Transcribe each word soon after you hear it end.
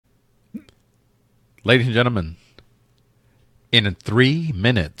Ladies and gentlemen, in 3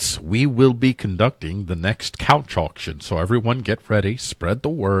 minutes, we will be conducting the next couch auction. So everyone get ready, spread the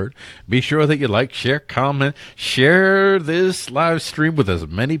word. Be sure that you like, share, comment, share this live stream with as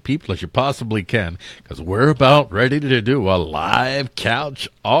many people as you possibly can, because we're about ready to do a live couch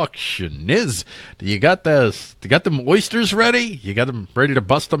auction. Do you got them oysters ready? You got them ready to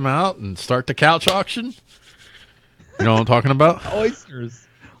bust them out and start the couch auction? You know what I'm talking about? Oysters.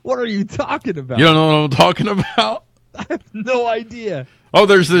 What are you talking about? You don't know what I'm talking about? I have no idea. Oh,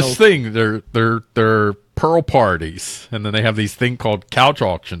 there's this thing. They're pearl parties, and then they have these thing called couch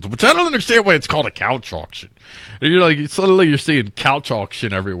auctions, which I don't understand why it's called a couch auction. Suddenly you're seeing couch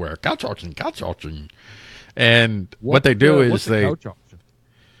auction everywhere. Couch auction, couch auction. And what they do is they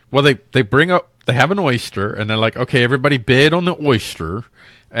bring up, they have an oyster, and they're like, okay, everybody bid on the oyster.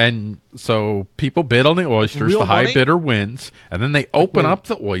 And so people bid on the oysters, the high bidder wins, and then they open up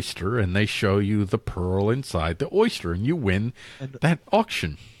the oyster and they show you the pearl inside the oyster, and you win that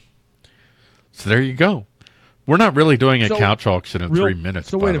auction. So there you go. We're not really doing a couch auction in 3 minutes.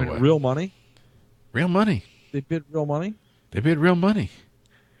 So wait a minute, real money? Real money. They bid real money? They bid real money.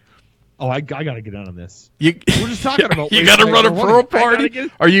 Oh, I got to get on this. We're just talking about. You got to run a pearl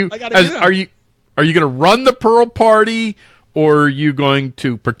party. Are you going to run the pearl party? Or are you going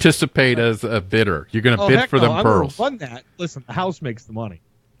to participate as a bidder? You're going to bid for them pearls. I'm going to run that. Listen, the house makes the money.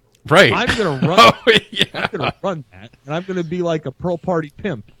 Right. I'm going to run I'm going to run that, and I'm going to be like a pearl party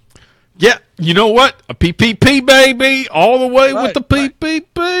pimp. Yeah, you know what? A PPP, baby. All the way with the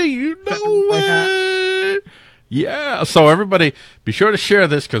PPP. You know it. Yeah. So everybody, be sure to share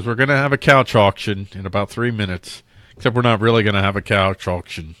this, because we're going to have a couch auction in about 3 minutes. Except we're not really going to have a couch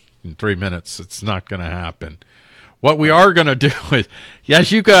auction in 3 minutes. It's not going to happen. What we are going to do is,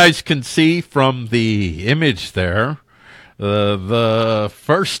 as you guys can see from the image there, the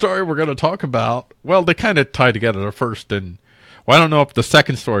first story we're going to talk about, well, they kind of tie together, the first and, well, I don't know if the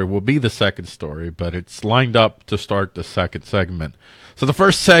second story will be the second story, but it's lined up to start the second segment. So the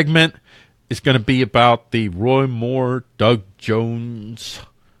first segment is going to be about the Roy Moore, Doug Jones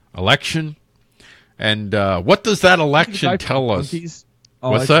election. And what does that election tell us?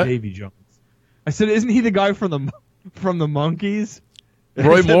 What's that? Davy Jones. I said, isn't he the guy from the Monkees?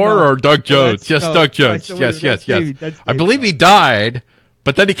 Roy Moore or Doug Jones? Doug Jones. Yes. I believe he died,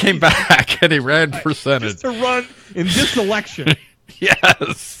 but then he came back and he ran for Senate. Just to run in this election.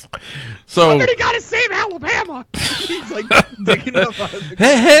 Yes. So somebody got to save Alabama. He's like digging up.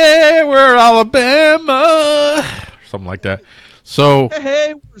 Hey, we're Alabama. Something like that. So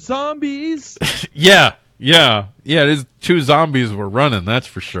hey, we're zombies. Yeah. There's 2 zombies were running. That's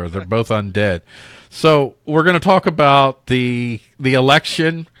for sure. They're both undead. So we're going to talk about the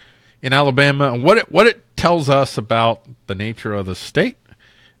election in Alabama and what it tells us about the nature of the state,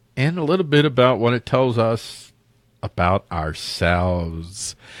 and a little bit about what it tells us about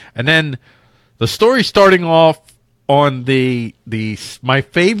ourselves. And then the story starting off on my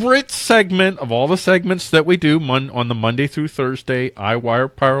favorite segment of all the segments that we do on the Monday through Thursday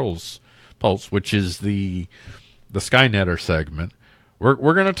iWire Pulse, which is the Skynetter segment.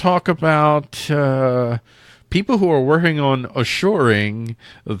 We're going to talk about people who are working on assuring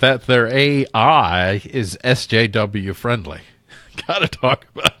that their AI is SJW friendly. Got to talk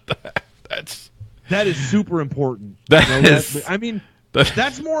about that. That is super important. That's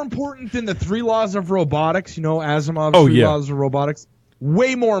more important than the 3 laws of robotics. Asimov's 3 laws of robotics.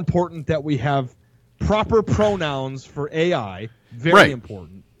 Way more important that we have proper pronouns for AI. Very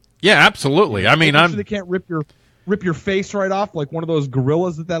important. Yeah, absolutely. I mean, they can't rip your face right off like one of those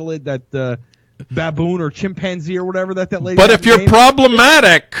gorillas that baboon or chimpanzee or whatever that lady. But if you're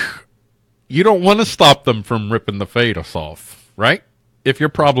problematic, you don't want to stop them from ripping the face off, right? If you're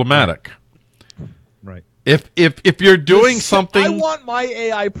problematic, right? If you're doing something, I want my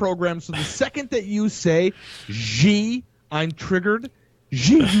AI program. So the second that you say "G," I'm triggered.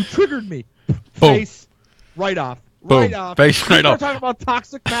 G, you triggered me. Face right off. Boom. Face right off. We're talking about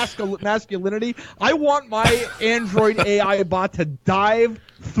toxic masculinity. I want my Android AI bot to dive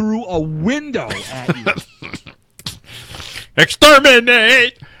through a window at you.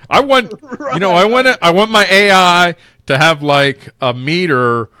 Exterminate! I want my AI to have like a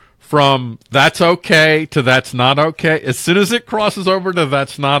meter from that's okay to that's not okay. As soon as it crosses over to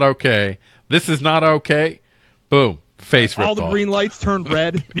that's not okay, this is not okay. Boom. Face ripped off. All the green lights turn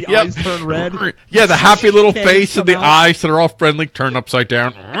red. The eyes turn red. Yeah, the happy little face and the eyes that are all friendly turn upside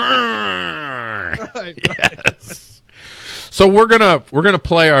down. Right. Yes. So we're gonna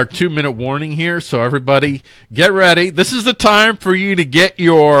play our 2-minute warning here. So everybody, get ready. This is the time for you to get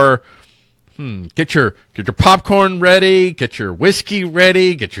your Get your popcorn ready, get your whiskey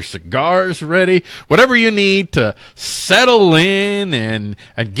ready, get your cigars ready, whatever you need to settle in and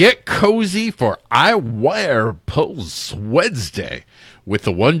get cozy for iWire Pulse Wednesday with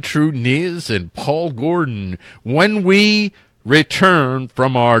the one true Niz and Paul Gordon. When we return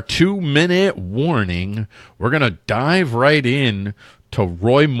from our 2-minute warning, we're going to dive right in to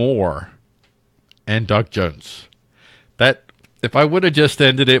Roy Moore and Doug Jones. If I would have just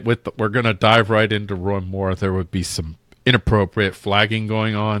ended it with, we're going to dive right into Roy Moore, there would be some inappropriate flagging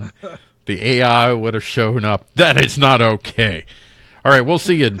going on. The AI would have shown up. That is not okay. All right, we'll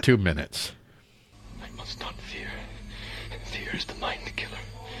see you in 2 minutes. I must not fear. Fear is the mind killer.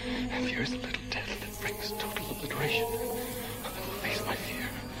 Fear is the little death that brings total obliteration. I will face my fear.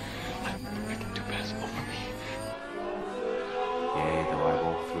 I will permit it to pass over me. Yea, though I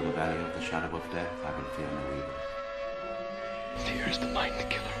walk through the valley of the shadow of death, I will fear no evil. Fear is the mind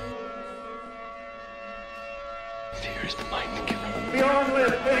killer. Fear is the mind killer. The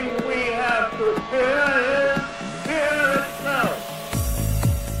only thing we have to fear is fear itself.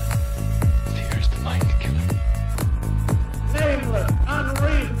 Fear is the mind killer. Nameless,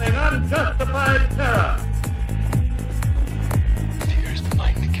 unreasoning, unjustified terror. Fear is the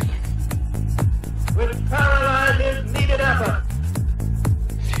mind killer. Which paralyzes needed effort.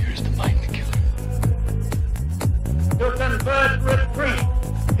 Fear is the mind killer. To convert retreat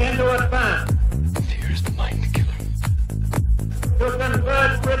into advance. Fear is the mind killer. To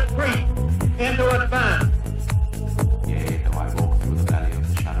convert retreat into advance. Yea, though I walk through the valley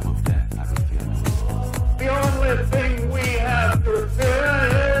of the shadow of death, I will fear no evil. The only thing we have to fear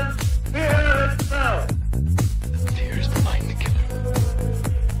is fear itself. Fear is the mind killer.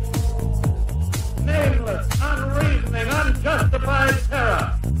 Nameless, unreasoning, unjustified terror.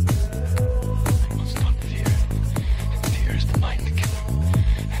 I must not fear. Fear is the mind killer.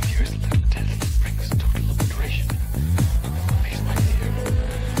 Fear is the little death that brings total obliteration. I will face my fear.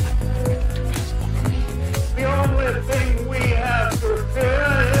 I will permit it to pass over me. The only thing we have to fear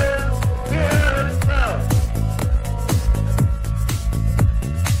is fear itself.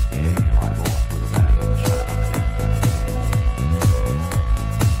 Yea, though I walk through the valley of the shadow of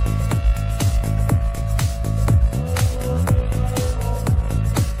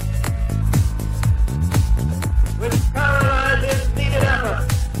Which paralyzes needed effort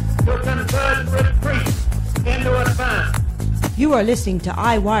to convert retreat into advance. You are listening to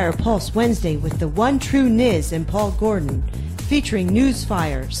iWire Pulse Wednesday with the one true Niz and Paul Gordon, featuring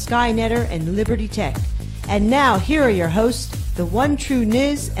Newsfire, Skynetter, and Liberty Tech. And now, here are your hosts, the one true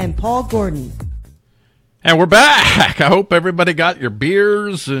Niz and Paul Gordon. And we're back. I hope everybody got your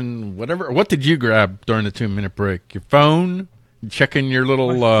beers and whatever. What did you grab during the 2-minute break? Your phone? You checking your little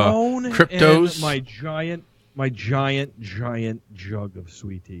phone cryptos? And my giant jug of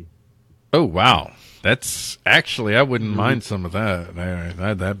sweet tea. Oh, wow. That's actually, I wouldn't mind some of that.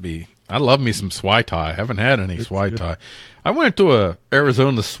 That'd be, I love me some Switai. I haven't had any Switai. I went to a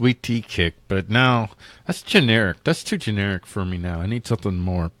Arizona sweet tea kick, but now that's generic. That's too generic for me now. I need something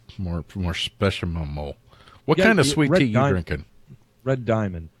more special. What kind of sweet tea you drinking? Red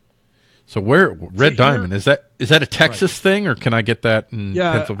Diamond. So Red Diamond, is that a Texas thing, or can I get that in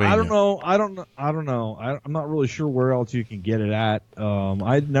Pennsylvania? I don't know. I'm not really sure where else you can get it at.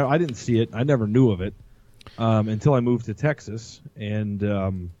 I didn't see it. I never knew of it until I moved to Texas, and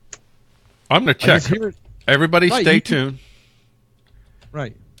I'm gonna check. Everybody, stay tuned.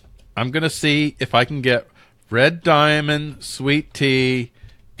 Right. I'm gonna see if I can get Red Diamond sweet tea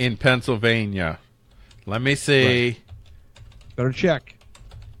in Pennsylvania. Let me see. Right. Better check.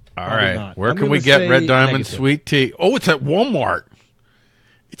 All right. Where can we get Red Diamond sweet tea? Oh, it's at Walmart.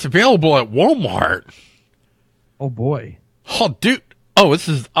 It's available at Walmart. Oh boy. Oh, dude. This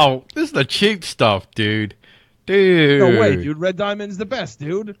is the cheap stuff, dude. Dude. No way, dude. Red Diamond's the best,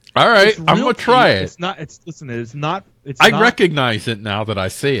 dude. All right. I'm going to try it. It's not. I recognize it now that I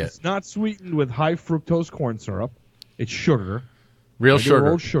see it. It's not sweetened with high fructose corn syrup. It's sugar. Real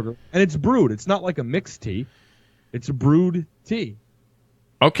sugar. Old sugar. And it's brewed. It's not like a mixed tea. It's a brewed tea.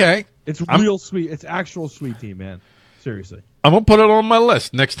 Okay. It's real sweet. It's actual sweet tea, man. Seriously. I'm going to put it on my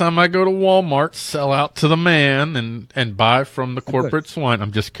list. Next time I go to Walmart, sell out to the man and buy from the corporate swine.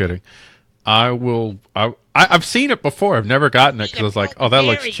 I'm just kidding. I will. I've seen it before. I've never gotten it because I was like, oh, that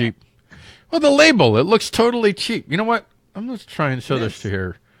looks cheap. Well, the label, it looks totally cheap. You know what? I'm going to try and show this to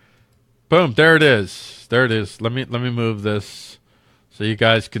here. Boom. There it is. There it is. Let me move this so you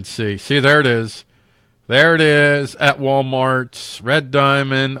guys can see. See, there it is. There it is at Walmart. Red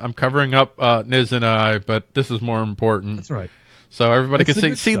Diamond. I'm covering up Niz and I, but this is more important. That's right. So everybody can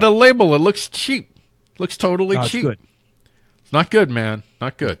see. See the label. It looks cheap. Looks totally cheap. It's good. It's not good, man.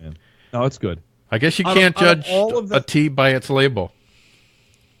 Not good. No, it's good. I guess you can't judge a tea by its label.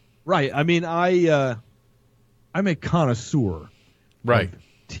 Right. I mean, I'm a connoisseur of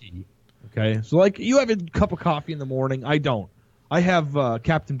tea. Okay? So, like, you have a cup of coffee in the morning. I don't. I have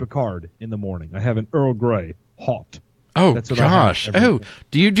Captain Picard in the morning. I have an Earl Grey hot. Oh, gosh. Oh,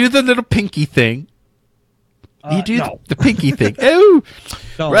 do you do the little pinky thing? You do the pinky thing. Oh,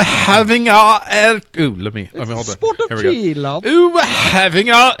 we're having our let me hold on. Here we go. Love. Oh, we're having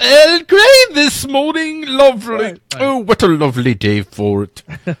our Earl Grey this morning. Lovely. Right. Oh, what a lovely day for it.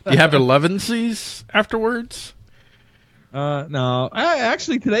 Do you have 11sies afterwards? No.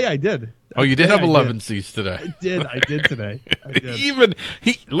 Actually, today I did. Oh, you did have 11sies today. I did today. I did.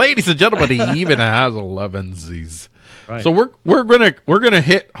 Ladies and gentlemen, he even has 11sies. Right. So we're gonna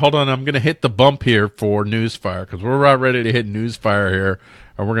hit. Hold on, I'm gonna hit the bump here for Newsfire because we're about ready to hit Newsfire here,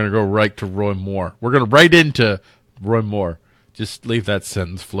 and we're gonna go right to Roy Moore. We're gonna right into Roy Moore. Just leave that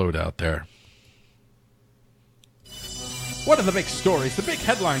sentence float out there. What are the big stories, the big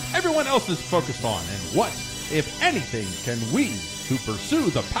headlines everyone else is focused on, and what, if anything, can we who pursue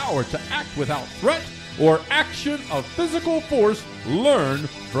the power to act without threat or action of physical force learn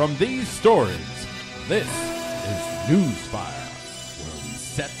from these stories? This is Newsfire, where we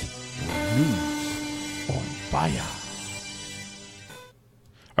set your news on fire.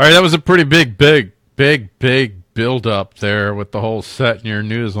 All right, that was a pretty big build up there with the whole setting your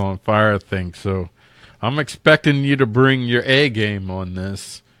news on fire thing. So I'm expecting you to bring your A game on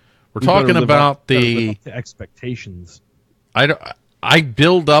this. We're talking about the expectations. I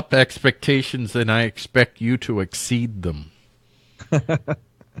build up expectations and I expect you to exceed them.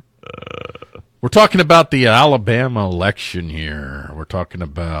 We're talking about the Alabama election here. We're talking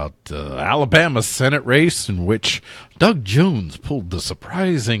about Alabama Senate race in which Doug Jones pulled the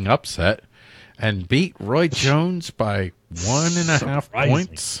surprising upset and beat Roy Jones by 1.5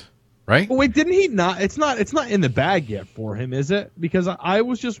 points. Right? Well, wait, didn't he not? It's not in the bag yet for him, is it? Because I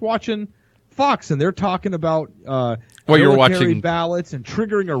was just watching Fox and they're talking about you're watching ballots and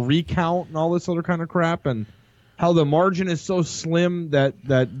triggering a recount and all this other kind of crap and how the margin is so slim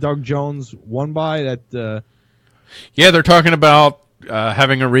that Doug Jones won by that. Yeah, they're talking about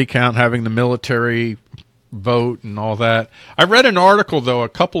having a recount, having the military vote and all that. I read an article, though, a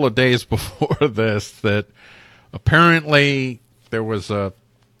couple of days before this that apparently there was a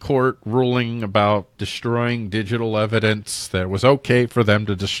court ruling about destroying digital evidence, that it was okay for them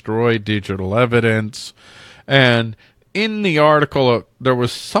to destroy digital evidence. And in the article, there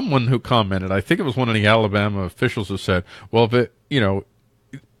was someone who commented, I think it was one of the Alabama officials who said, well,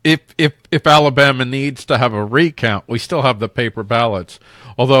 if Alabama needs to have a recount, we still have the paper ballots,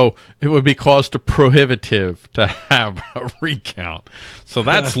 although it would be cost prohibitive to have a recount. So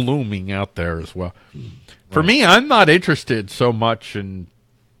that's looming out there as well. For me, I'm not interested so much in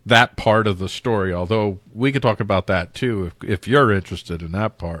that part of the story, although we could talk about that too if you're interested in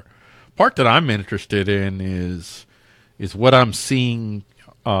that part. Part that I'm interested in is what I'm seeing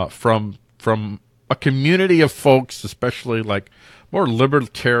from a community of folks, especially like more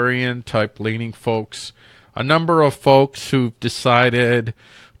libertarian type leaning folks, a number of folks who've decided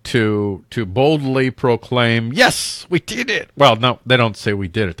to boldly proclaim, yes, we did it. Well, no, they don't say we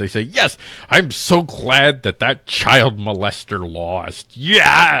did it. They say, yes, I'm so glad that child molester lost.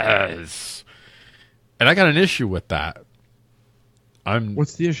 Yes. And I got an issue with that.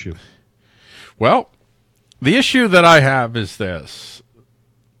 What's the issue? Well, the issue that I have is this.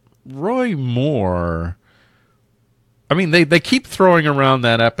 Roy Moore, I mean, they keep throwing around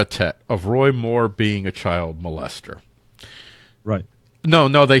that epithet of Roy Moore being a child molester. Right.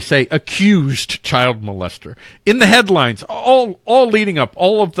 No, they say accused child molester. In the headlines, all leading up,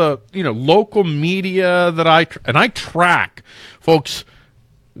 all of the, local media that I track, folks,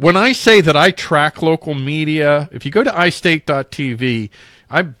 when I say that I track local media, if you go to iState.tv,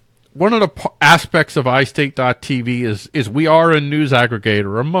 one of the aspects of iState.tv is we are a news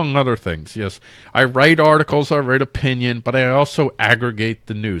aggregator, among other things. Yes, I write articles, I write opinion, but I also aggregate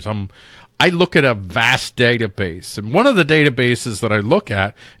the news. I look at a vast database, and one of the databases that I look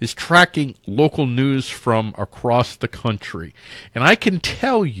at is tracking local news from across the country. And I can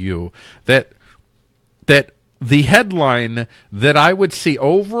tell you that the headline that I would see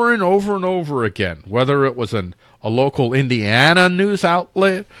over and over and over again, whether it was a local Indiana news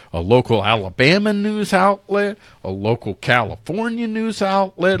outlet, a local Alabama news outlet, a local California news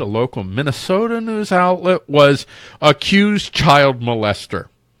outlet, a local Minnesota news outlet, was accused child molester.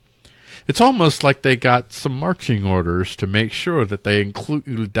 It's almost like they got some marching orders to make sure that they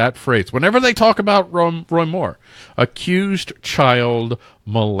include that phrase whenever they talk about Roy Moore, accused child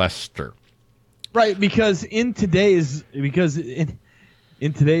molester. Right, because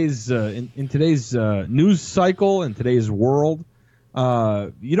in today's news cycle, in today's world,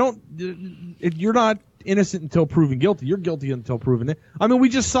 you're not innocent until proven guilty. You're guilty until proven innocent. I mean, we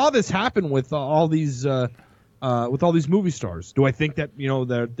just saw this happen with all these movie stars. Do I think that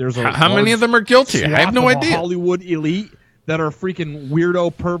that there's how many of them are guilty? I have no idea. Hollywood elite that are freaking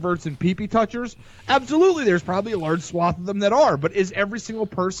weirdo perverts and pee-pee touchers? Absolutely, there's probably a large swath of them that are. But is every single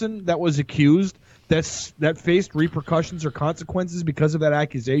person that was accused that faced repercussions or consequences because of that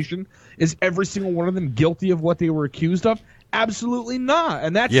accusation, is every single one of them guilty of what they were accused of? Absolutely not.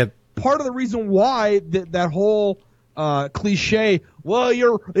 And that's part of the reason why that whole cliche, well,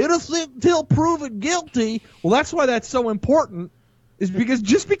 you're innocent until proven guilty. Well, that's why that's so important, is because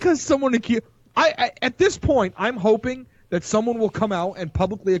just because someone accused... I at this point, I'm hoping that someone will come out and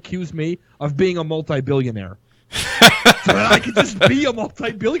publicly accuse me of being a multi-billionaire. So that I could just be a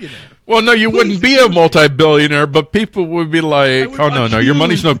multi-billionaire. Well, no, you wouldn't be a multi-billionaire, but people would be like, oh, no, your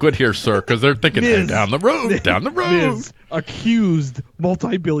money's no good here, sir, because they're thinking, down the road. Accused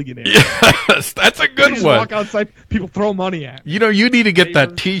multi-billionaire. Yes, that's a good one. Walk outside, people throw money at me. You need to get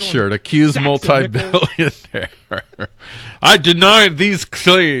that T-shirt, accused multi-billionaire. I deny these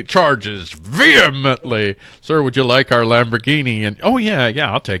charges vehemently. Sir, would you like our Lamborghini? And oh,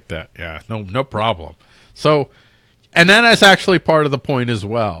 yeah, I'll take that. Yeah, no problem. So, and that is actually part of the point as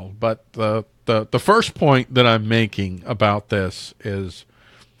well. But the first point that I'm making about this is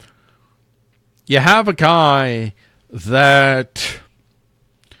you have a guy that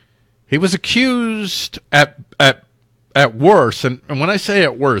he was accused at worst, and when I say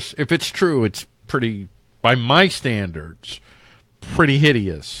at worst, if it's true, it's pretty, by my standards, pretty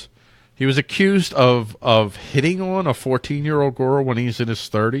hideous. He was accused of hitting on a 14-year-old girl when he's in his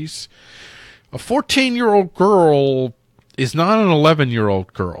 30s. A 14-year-old girl is not an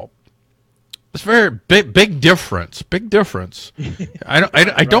 11-year-old girl. It's very big difference. Big difference.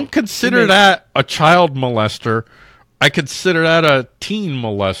 I don't consider that a child molester. I consider that a teen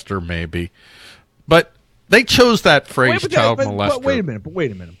molester, maybe. But they chose that phrase, child molester. But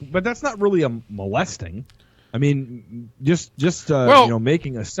wait a minute. But that's not really a molesting. I mean, just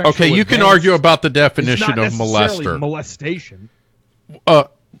making a sexual okay, you can argue about the definition of molester. Molestation.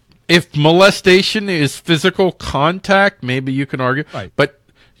 If molestation is physical contact, maybe you can argue. Right. But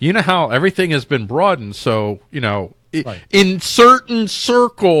you know how everything has been broadened, so, in certain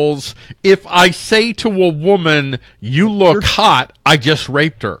circles, if I say to a woman, you look hot, I just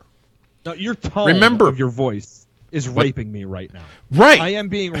raped her. No, your tone of your voice is raping me right now. Right. I am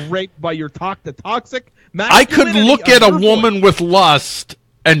being raped by your toxic masculinity. I could look at a woman with lust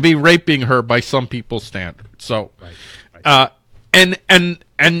and be raping her by some people's standards. So, right. And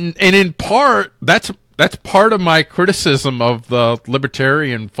in part, that's part of my criticism of the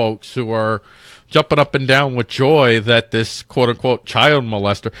libertarian folks who are jumping up and down with joy that this quote unquote child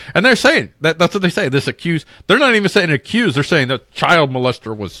molester, and they're saying that's what they say. This accused, they're not even saying accused, they're saying that child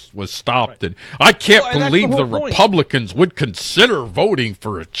molester was stopped. Right. And I can't believe the Republicans would consider voting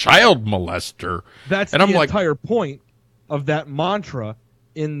for a child molester. That's the entire point of that mantra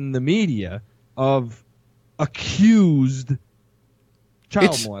in the media of accused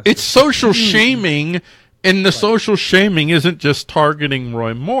child molester. It's social shaming, and the social shaming isn't just targeting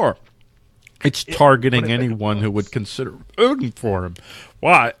Roy Moore. It's targeting anyone who would consider voting for him.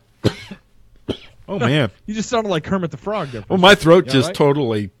 Why? Oh, man. You just sounded like Kermit the Frog there. Well, my throat just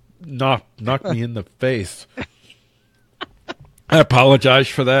totally knocked me in the face. I apologize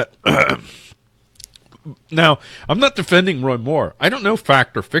for that. Now, I'm not defending Roy Moore. I don't know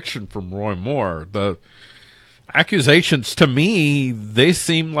fact or fiction from Roy Moore. The accusations, to me, they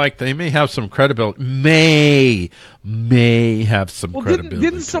seem like they may have some credibility. May have some credibility.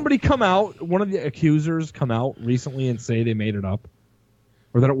 Didn't somebody come out, one of the accusers come out recently and say they made it up?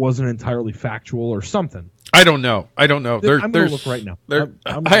 Or that it wasn't entirely factual or something? I don't know. I'm going to look right now.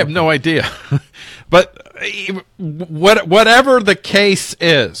 I have no idea. But whatever the case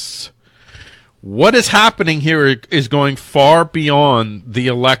is, what is happening here is going far beyond the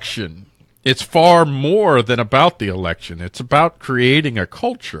election. It's far more than about the election. It's about creating a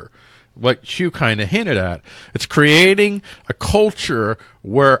culture, what you kind of hinted at. It's creating a culture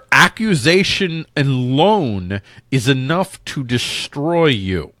where accusation alone is enough to destroy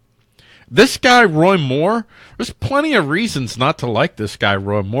you. This guy, Roy Moore, there's plenty of reasons not to like this guy,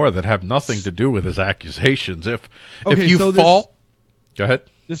 Roy Moore, that have nothing to do with his accusations. If you fall... Go ahead.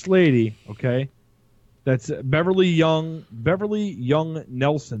 This lady, okay... That's Beverly Young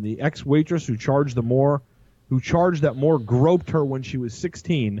Nelson, the ex-waitress who charged that Moore groped her when she was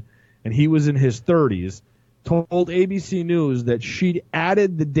 16 and he was in his 30s, told ABC News that she'd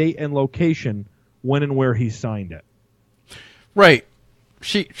added the date and location when and where he signed it. Right.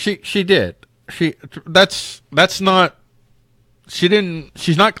 She did. That's not.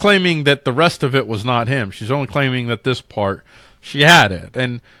 She's not claiming that the rest of it was not him. She's only claiming that this part, she had it.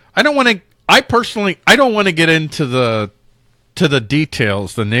 And I don't want to get into the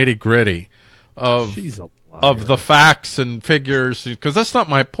details, the nitty gritty of the facts and figures, because that's not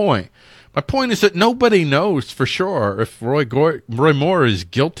my point. My point is that nobody knows for sure if Roy Moore is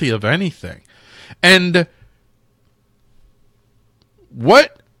guilty of anything. And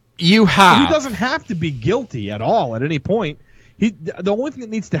what you have... He doesn't have to be guilty at all at any point. The only thing that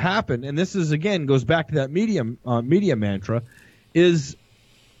needs to happen, and this is again goes back to that media mantra, is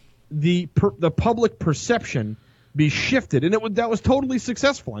the public perception be shifted, and that was totally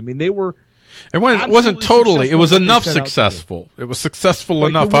successful. I mean, they were. It wasn't totally. It was enough successful. It was successful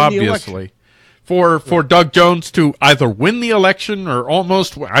enough, obviously, for Doug Jones to either win the election or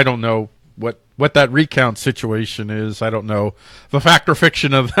almost. I don't know what that recount situation is. I don't know the fact or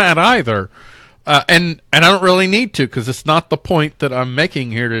fiction of that either. And I don't really need to, because it's not the point that I'm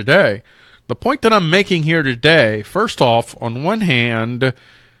making here today. The point that I'm making here today, first off, on one hand,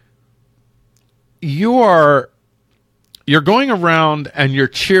 you're going around and you're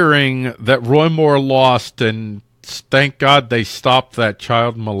cheering that Roy Moore lost, and thank God they stopped that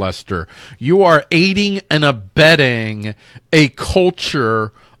child molester. You are aiding and abetting a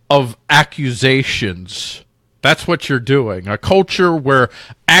culture of accusations. That's what you're doing. A culture where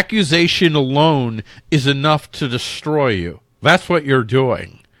accusation alone is enough to destroy you. That's what you're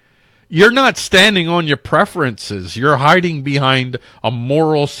doing. You're not standing on your preferences. You're hiding behind a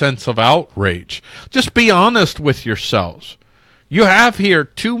moral sense of outrage. Just be honest with yourselves. You have here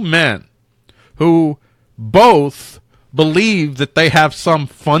two men who both believe that they have some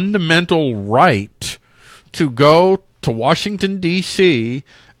fundamental right to go to Washington, D.C.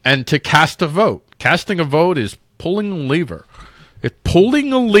 and to cast a vote. Casting a vote is pulling a lever. It's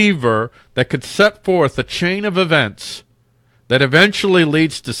pulling a lever that could set forth a chain of events that eventually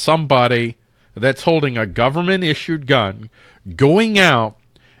leads to somebody that's holding a government-issued gun going out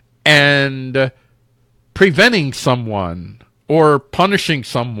and preventing someone or punishing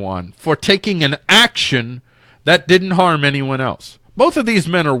someone for taking an action that didn't harm anyone else. Both of these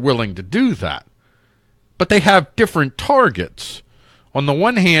men are willing to do that, but they have different targets. On the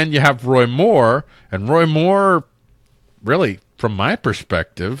one hand, you have Roy Moore, and Roy Moore, really, from my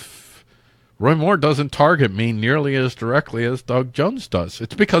perspective, Roy Moore doesn't target me nearly as directly as Doug Jones does.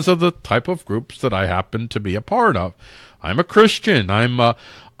 It's because of the type of groups that I happen to be a part of. I'm a Christian. I'm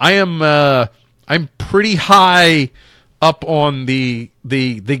pretty high up on the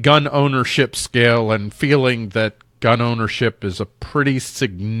gun ownership scale, and feeling that gun ownership is a pretty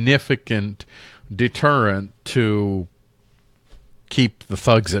significant deterrent to keep the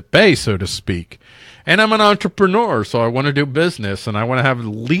thugs at bay, so to speak. And I'm an entrepreneur, so I want to do business, and I want to have the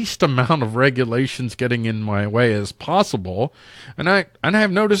least amount of regulations getting in my way as possible. And I have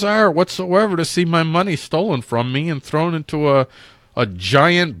no desire whatsoever to see my money stolen from me and thrown into a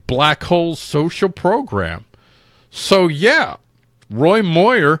giant black hole social program. So yeah, Roy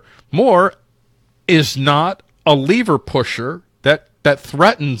Moore is not a lever pusher that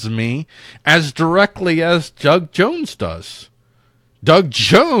threatens me as directly as Doug Jones does. Doug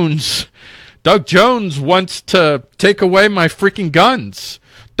Jones wants to take away my freaking guns.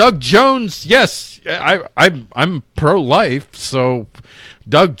 Doug Jones, yes, I'm pro-life, so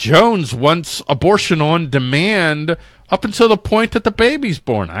Doug Jones wants abortion on demand up until the point that the baby's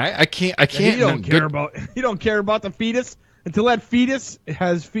born. I can't. You don't care about the fetus until that fetus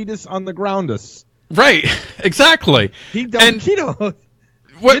has fetus on the groundus. Right, exactly. He don't.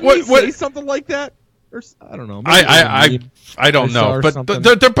 Didn't he say something like that? Or, I don't know. I don't know, but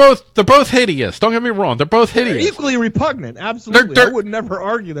they're both hideous. Don't get me wrong; they're both hideous. They're equally repugnant. Absolutely, I would never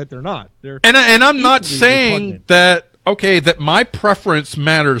argue that they're not. And I'm not saying that my preference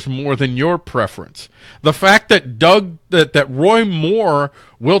matters more than your preference. The fact that that Roy Moore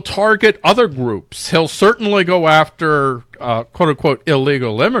will target other groups, he'll certainly go after quote unquote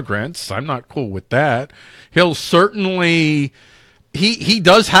illegal immigrants. I'm not cool with that. He'll certainly he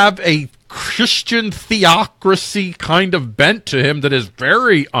does have a Christian theocracy kind of bent to him that is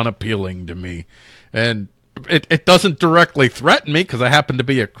very unappealing to me. And it doesn't directly threaten me because I happen to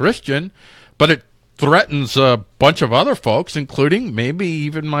be a Christian, but it threatens a bunch of other folks, including maybe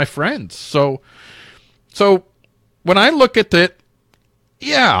even my friends. So when I look at it,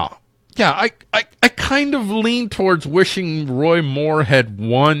 I kind of lean towards wishing Roy Moore had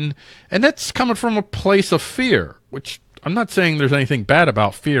won, and that's coming from a place of fear, which I'm not saying there's anything bad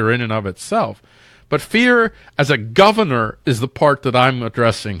about fear in and of itself, but fear as a governor is the part that I'm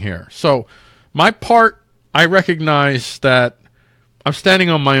addressing here. So my part, I recognize that I'm standing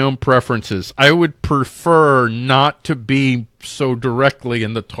on my own preferences. I would prefer not to be so directly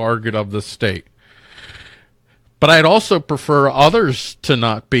in the target of the state. But I'd also prefer others to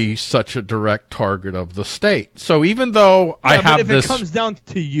not be such a direct target of the state. So even though I have this... if it comes down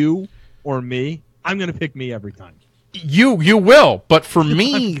to you or me, I'm going to pick me every time. You will, but for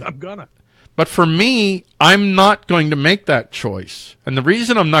me... I'm gonna. But for me, I'm not going to make that choice. And the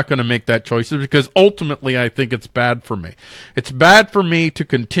reason I'm not going to make that choice is because ultimately I think it's bad for me. It's bad for me to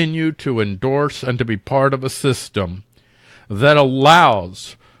continue to endorse and to be part of a system that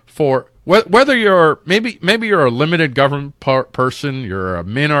allows for, whether you're, maybe you're a limited government person, you're a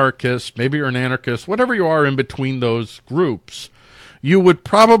minarchist, maybe you're an anarchist, whatever you are in between those groups, you would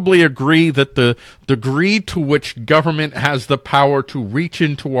probably agree that the degree to which government has the power to reach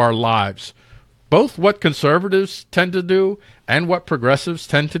into our lives, both what conservatives tend to do and what progressives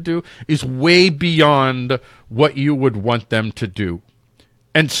tend to do, is way beyond what you would want them to do.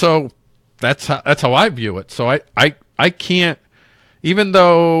 And so that's how I view it. So I can't, even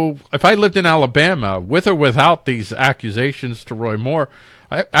though if I lived in Alabama, with or without these accusations to Roy Moore,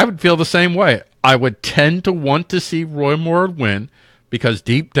 I would feel the same way. I would tend to want to see Roy Moore win because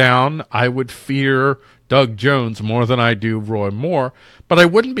deep down I would fear Doug Jones more than I do Roy Moore, but I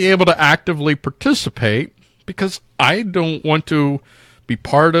wouldn't be able to actively participate because I don't want to be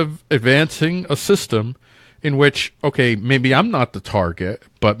part of advancing a system in which, okay, maybe I'm not the target,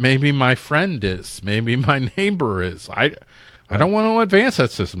 but maybe my friend is, maybe my neighbor is. I don't want to advance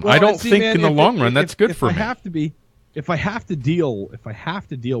that system. Well, I don't think in the long run that's good for me. If I have to deal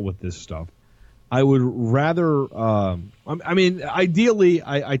with this stuff, I would rather. I mean, ideally,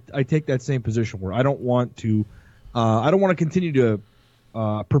 I take that same position where I don't want to continue to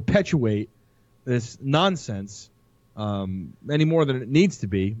perpetuate this nonsense any more than it needs to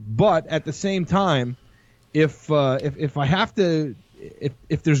be. But at the same time, if I have to,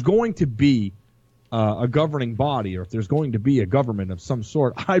 if there's going to be a governing body, or if there's going to be a government of some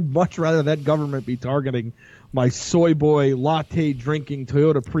sort, I'd much rather that government be targeting my soy boy latte drinking,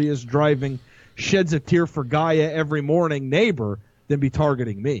 Toyota Prius driving, sheds a tear for Gaia every morning neighbor than be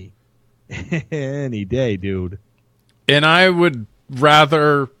targeting me. Any day, dude. And I would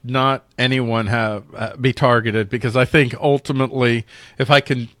rather not anyone be targeted, because I think ultimately if I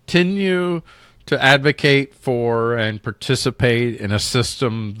continue to advocate for and participate in a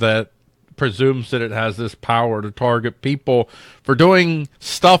system that presumes that it has this power to target people for doing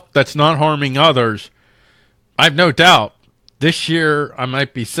stuff that's not harming others, I've no doubt this year I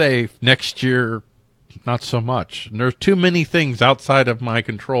might be safe, next year not so much. And there's too many things outside of my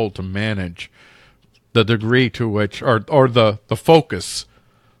control to manage the degree to which, or the focus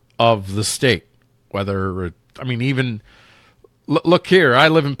of the state. Whether, I mean, even, look here, I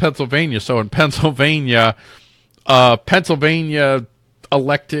live in Pennsylvania, so in Pennsylvania, Pennsylvania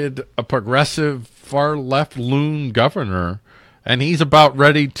elected a progressive far left loon governor, and he's about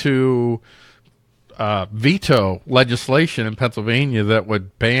ready to veto legislation in Pennsylvania that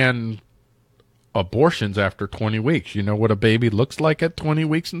would ban abortions after 20 weeks. You know what a baby looks like at 20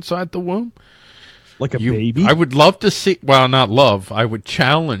 weeks inside the womb? Like a baby? I would love to see, well, not love, I would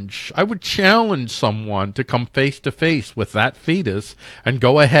challenge someone to come face to face with that fetus and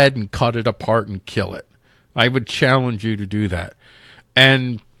go ahead and cut it apart and kill it. I would challenge you to do that.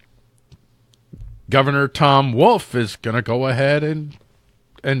 And Governor Tom Wolf is going to go ahead and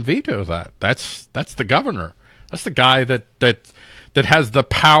veto that. That's the governor. That's the guy that has the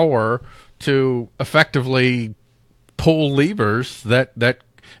power to effectively pull levers that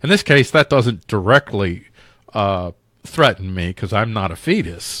in this case that doesn't directly threaten me because I'm not a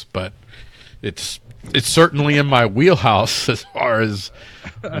fetus, but it's certainly in my wheelhouse as far as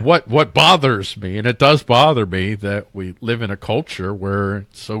what bothers me. And it does bother me that we live in a culture where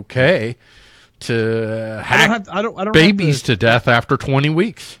it's okay to hack babies to death after 20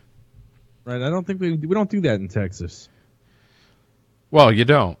 weeks. Right. I don't think we don't do that in Texas. Well, you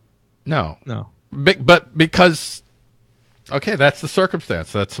don't. No. But because, okay, that's the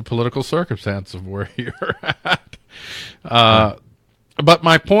circumstance. That's the political circumstance of where you're at. But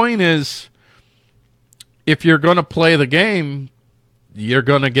my point is, if you're going to play the game, you're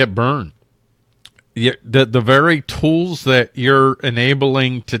going to get burned. The very tools that you're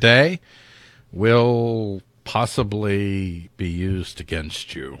enabling today will possibly be used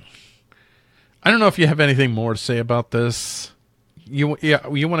against you. I don't know if you have anything more to say about this. You want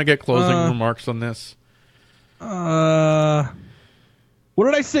to get closing remarks on this? What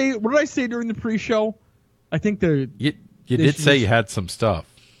did I say? What did I say during the pre-show? I think you did say you had some stuff.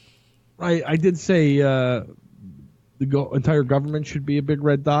 I did say the entire government should be a big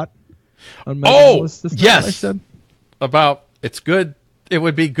red dot on my list. Yes. I said about it's good. It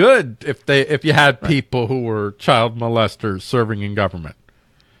would be good if you had people who were child molesters serving in government.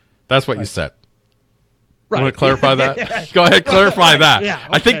 That's what you said. Right. You want to clarify that? Go ahead, clarify that. Yeah, okay.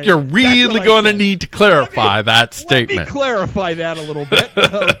 I think you're really going to need to clarify that statement. Let me clarify that a little bit.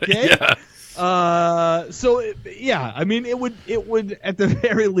 Okay. Yes. I mean, it would at the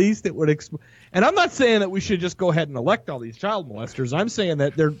very least, it would. And I'm not saying that we should just go ahead and elect all these child molesters. I'm saying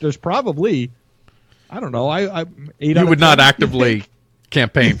that there's probably, I don't know, you would not actively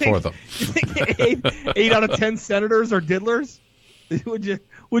campaign for them. You think 8 out of 10 senators are diddlers? Would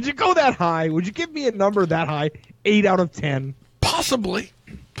you go that high? Would you give me a number that high? 8 out of 10? Possibly.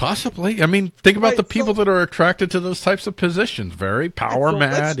 I mean, think about the people that are attracted to those types of positions. Very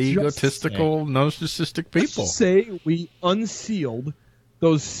power-mad, egotistical, narcissistic people. Let's just say we unsealed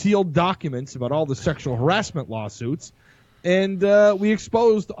those sealed documents about all the sexual harassment lawsuits, and we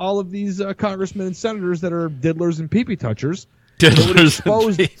exposed all of these congressmen and senators that are diddlers and pee-pee touchers. It would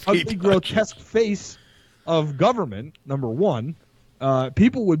expose the ugly, grotesque face of government, number one.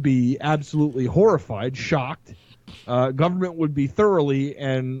 People would be absolutely horrified, shocked. Government would be thoroughly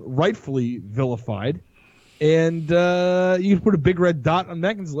and rightfully vilified. And you could put a big red dot on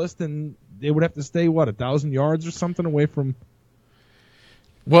Megan's list, and they would have to stay, 1,000 yards or something away from...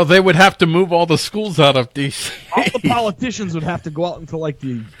 Well, they would have to move all the schools out of D.C. All the politicians would have to go out into,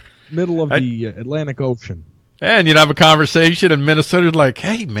 the middle of the Atlantic Ocean. And you'd have a conversation in Minnesota like,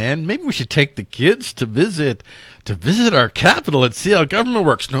 hey, man, maybe we should take the kids to visit our capital and see how government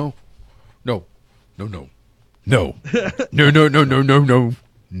works. No. You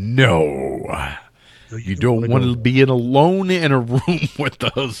don't want to be alone in a room with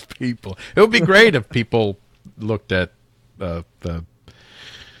those people. It would be great if people looked at the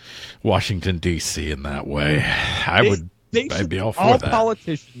Washington, D.C. in that way. I'd be all for that. All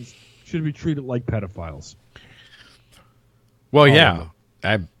politicians should be treated like pedophiles. Well, yeah.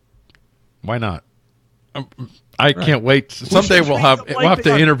 Why not? I can't wait. Someday we'll have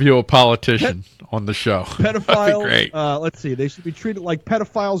to interview a politician on the show. Pedophiles. That'd be great. Let's see. They should be treated like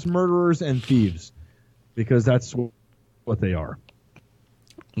pedophiles, murderers, and thieves, because that's what they are.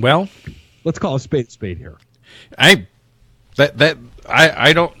 Well, let's call a spade here. I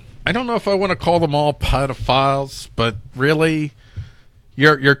don't know if I want to call them all pedophiles, but really,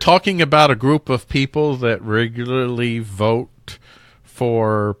 you're talking about a group of people that regularly vote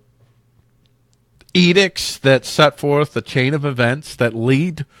for edicts that set forth a chain of events that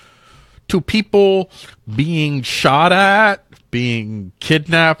lead to people being shot at, being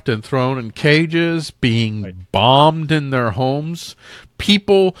kidnapped and thrown in cages, being bombed in their homes.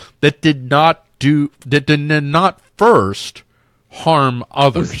 People that did not first harm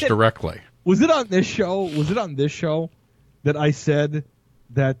others directly. Was it on this show that I said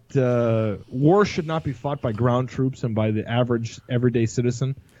that war should not be fought by ground troops and by the average everyday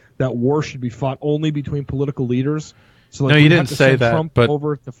citizen? That war should be fought only between political leaders. So no, you didn't say that. Trump but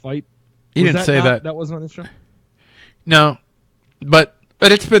over to fight. You didn't say that. That wasn't on this show. No, but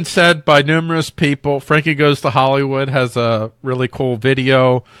it's been said by numerous people. Frankie Goes to Hollywood has a really cool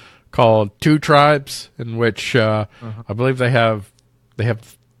video called Two Tribes, in which I believe they have a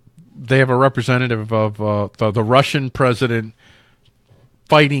representative of the Russian president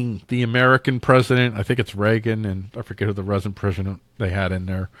fighting the American president. I think it's Reagan, and I forget who the Russian president they had in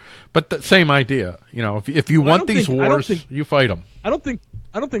there. But the same idea, if you want these wars, you fight them. I don't think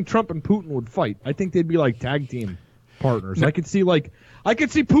Trump and Putin would fight. I think they'd be like tag team partners. No. I could see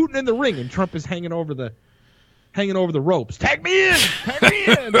Putin in the ring and Trump is hanging over the ropes. Tag me in.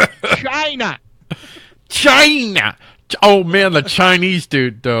 China. Oh man, the Chinese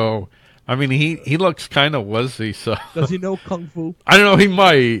dude though. I mean, he looks kind of wuzzy, so... Does he know Kung Fu? I don't know, he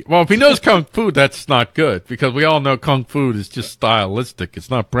might. Well, if he knows Kung Fu, that's not good, because we all know Kung Fu is just stylistic. It's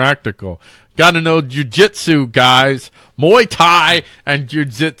not practical. Got to know Jiu-Jitsu, guys. Muay Thai and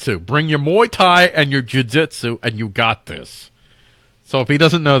Jiu-Jitsu. Bring your Muay Thai and your Jiu-Jitsu, and you got this. So if he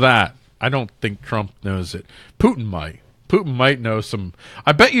doesn't know that, I don't think Trump knows it. Putin might. Putin might know some...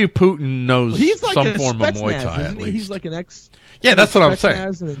 I bet you Putin knows some form of Muay Thai, at least. He's like an ex... Yeah, that's what I'm saying.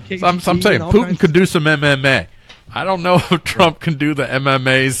 I'm saying Putin could do some MMA. I don't know if Trump can do the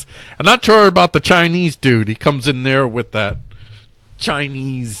MMAs. I'm not sure about the Chinese dude. He comes in there with that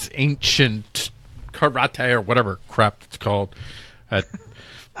Chinese ancient karate or whatever crap it's called. That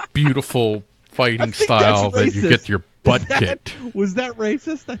beautiful fighting style that you get your butt kicked. Was that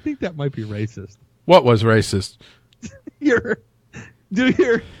racist? I think that might be racist. What was racist? your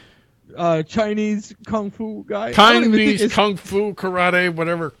Chinese Kung Fu guy? Chinese Kung Fu, karate,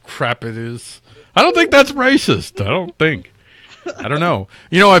 whatever crap it is. I don't think that's racist. I don't think. I don't know.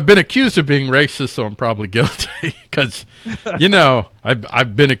 I've been accused of being racist, so I'm probably guilty because,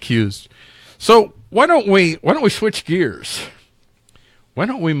 I've been accused. So why don't we switch gears? Why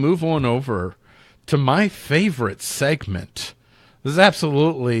don't we move on over to my favorite segment? This is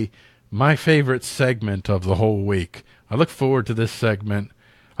absolutely my favorite segment of the whole week. I look forward to this segment.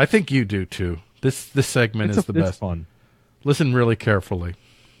 I think you do too. This segment is the best. It's fun. Listen really carefully.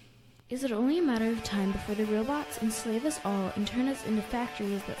 Is it only a matter of time before the robots enslave us all and turn us into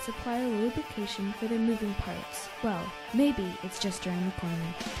factories that supply the lubrication for their moving parts? Well, maybe it's just around the corner.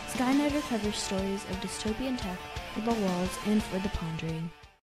 Skynetter covers stories of dystopian tech for the walls and for the pondering.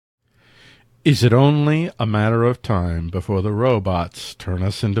 Is it only a matter of time before the robots turn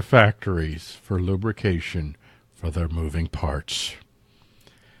us into factories for lubrication for their moving parts?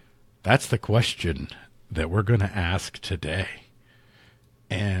 That's the question that we're going to ask today.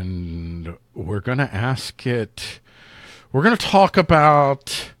 And we're going to ask it, we're going to talk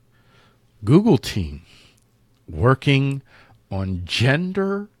about Google team working on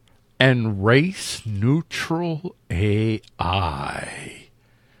gender and race neutral AI.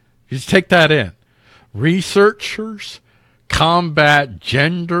 Just take that in. Researchers combat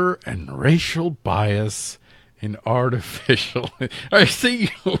gender and racial bias in artificial. I see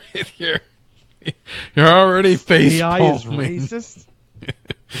you with you're already face AI is racist.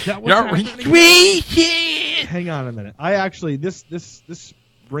 Is that what's happening? Hang on a minute. I actually this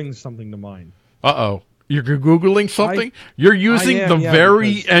brings something to mind. Uh-oh. You're Googling something? You're using the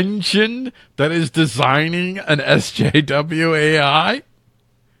very engine that is designing an SJW AI?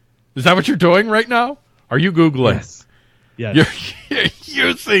 Is that what you're doing right now? Are you Googling? Yes. You're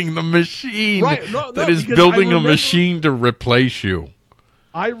using the machine that is building a machine to replace you.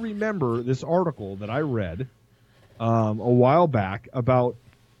 I remember this article that I read a while back about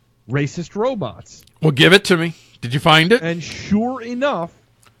racist robots. Well, give it to me. Did you find it? And sure enough,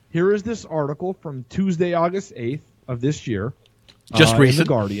 here is this article from Tuesday, August 8th of this year. Just recent. In The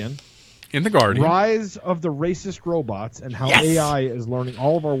Guardian. In The Guardian. Rise of the racist robots and how AI is learning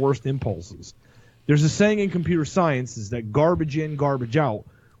all of our worst impulses. There's a saying in computer science is that garbage in, garbage out.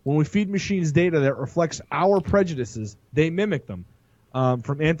 When we feed machines data that reflects our prejudices, they mimic them.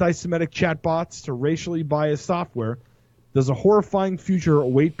 From anti-Semitic chatbots to racially biased software, does a horrifying future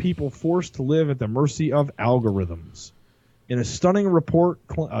await people forced to live at the mercy of algorithms? In a stunning report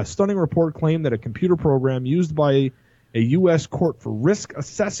claimed that a computer program used by a U.S. court for risk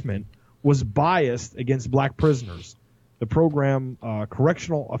assessment was biased against black prisoners. The program,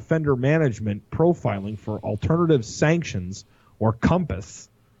 Correctional Offender Management Profiling for Alternative Sanctions, or COMPAS,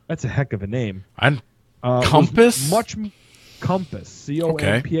 that's a heck of a name. And COMPAS? COMPAS,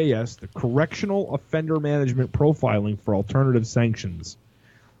 C-O-M-P-A-S, the Correctional Offender Management Profiling for Alternative Sanctions,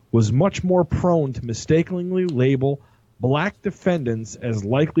 was much more prone to mistakenly label black defendants as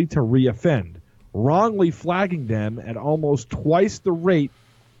likely to reoffend, wrongly flagging them at almost twice the rate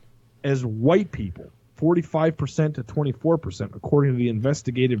as white people, 45% to 24%, according to the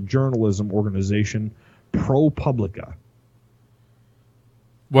investigative journalism organization ProPublica.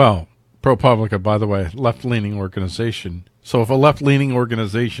 Well, ProPublica, by the way, left-leaning organization. So if a left-leaning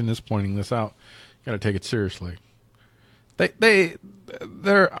organization is pointing this out, you got to take it seriously. They're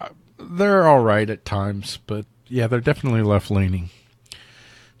all right at times, but yeah, they're definitely left-leaning.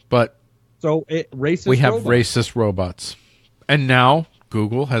 But so we have racist robots, and now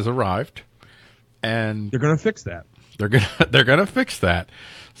Google has arrived, and they're going to fix that. They're gonna fix that.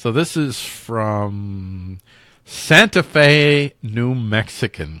 So this is from Santa Fe, New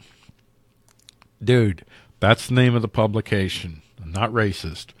Mexican. Dude, that's the name of the publication. I'm not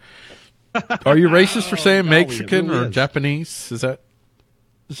racist. Are you racist for saying Mexican or Japanese? Is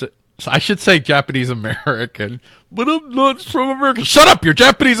it? I should say Japanese American, but I'm not from America. Shut up! You're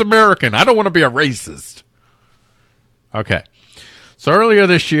Japanese American. I don't want to be a racist. Okay. So earlier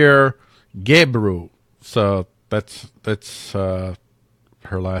this year, Gebru. So that's her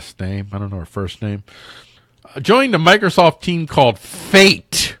last name. I don't know her first name. Joined a Microsoft team called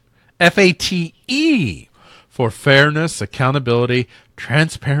FATE. F-A-T-E, for fairness, accountability,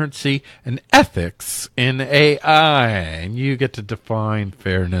 transparency, and ethics in AI. And you get to define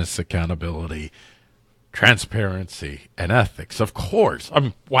fairness, accountability, transparency, and ethics. Of course. I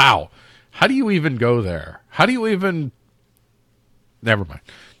mean, wow. How do you even go there? How do you even... Never mind.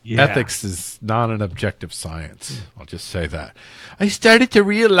 Yeah. Ethics is not an objective science. I'll just say that. I started to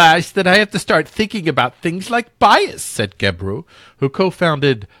realize that I have to start thinking about things like bias, said Gebru, who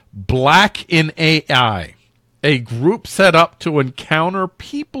co-founded Black in AI, a group set up to encounter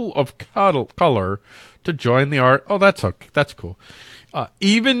people of color to join the art. Oh, that's okay. That's cool.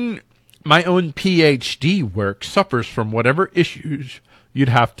 Even my own PhD work suffers from whatever issues you'd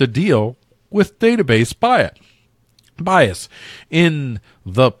have to deal with database bias. In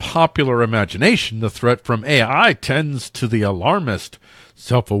the popular imagination, the threat from AI tends to the alarmist,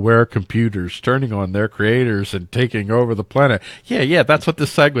 self-aware computers turning on their creators and taking over the planet. Yeah, that's what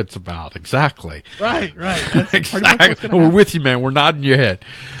this segment's about. Exactly. Right. That's exactly. We're with you, man. We're nodding your head.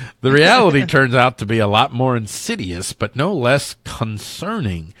 The reality turns out to be a lot more insidious, but no less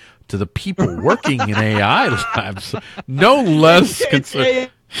concerning to the people working in AI labs. No less concerning.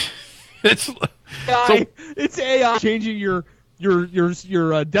 It's AI changing your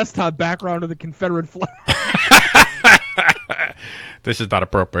desktop background to the Confederate flag. This is not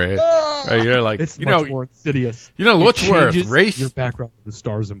appropriate. You're like, it's much more insidious. You know what's worth race? Your background to the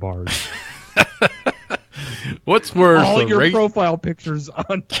stars and bars. What's worse? All your profile pictures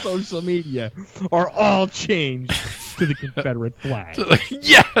on social media are all changed to the Confederate flag.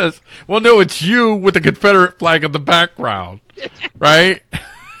 Yes. Well, no, it's you with the Confederate flag in the background, right?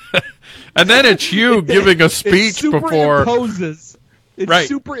 And then it's you giving a speech before. It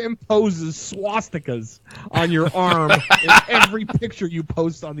superimposes swastikas on your arm in every picture you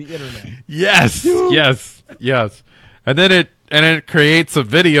post on the internet. Yes. And then it creates a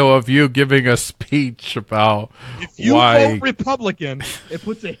video of you giving a speech about if you why vote Republican, it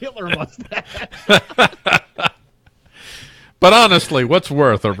puts a Hitler mustache. But honestly, what's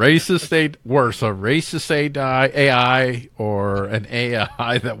worse, a racist AI or an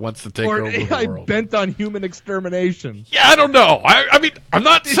AI that wants to take over the world? Or an AI bent on human extermination. Yeah, I don't know. I mean, I'm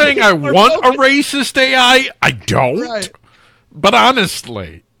not saying I want a racist AI. I don't. Right. But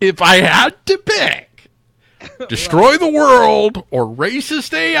honestly, if I had to pick destroy the world or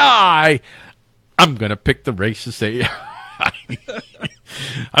racist AI, I'm going to pick the racist AI.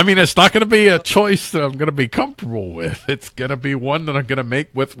 I mean, it's not going to be a choice that I'm going to be comfortable with. It's going to be one that I'm going to make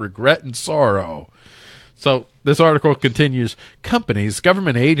with regret and sorrow. So this article continues, companies,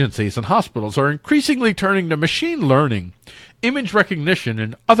 government agencies, and hospitals are increasingly turning to machine learning, image recognition,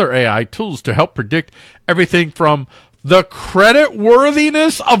 and other AI tools to help predict everything from the credit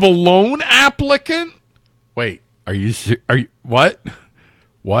worthiness of a loan applicant. Wait, are you what?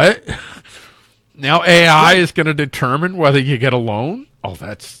 What? Now AI is going to determine whether you get a loan? Oh,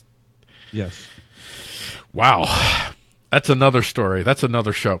 that's... Yes. Wow. That's another story. That's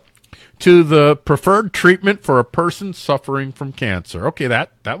another show. To the preferred treatment for a person suffering from cancer. Okay,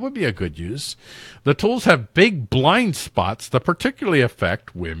 that would be a good use. The tools have big blind spots that particularly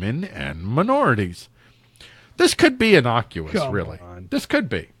affect women and minorities. This could be innocuous, really. This could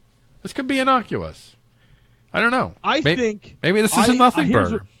be innocuous. I don't know. Maybe this is a nothing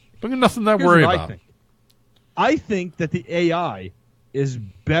burger. Nothing to worry about. I think that the AI is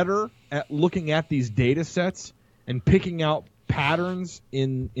better at looking at these data sets and picking out patterns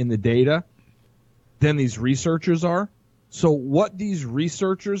in the data than these researchers are. So what these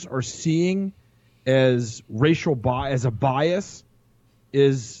researchers are seeing as as a bias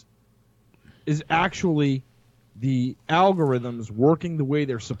is actually the algorithms working the way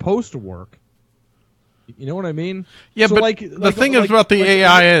they're supposed to work. You know what I mean? Yeah, so but the thing about the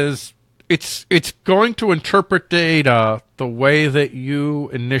AI is it's going to interpret data the way that you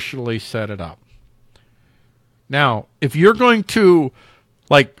initially set it up. Now, if you're going to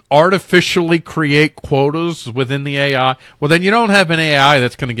artificially create quotas within the AI, well, then you don't have an AI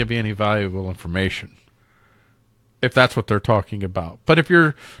that's going to give you any valuable information, if that's what they're talking about. But if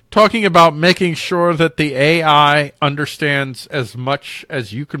you're talking about making sure that the AI understands as much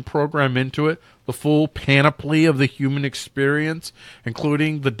as you can program into it, the full panoply of the human experience,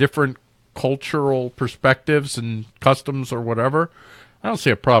 including the different cultural perspectives and customs or whatever, I don't see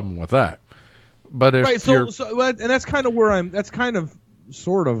a problem with that. But if and that's kind of where that's kind of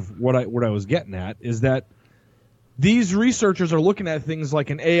sort of what I was getting at, is that these researchers are looking at things like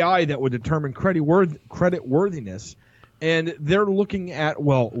an AI that would determine credit worthiness, and they're looking at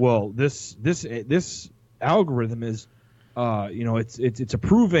this algorithm is it's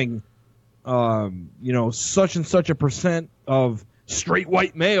approving such and such a percent of straight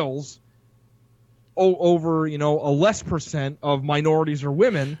white males over a less percent of minorities or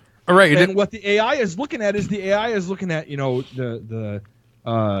women. All right, and what the AI is looking at is the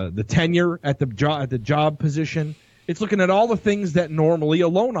tenure at the job position. It's looking at all the things that normally a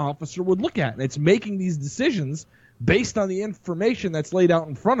loan officer would look at, and it's making these decisions based on the information that's laid out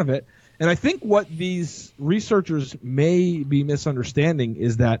in front of it. And I think what these researchers may be misunderstanding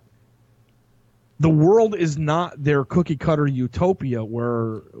is that the world is not their cookie cutter utopia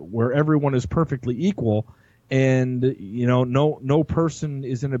where everyone is perfectly equal, and no person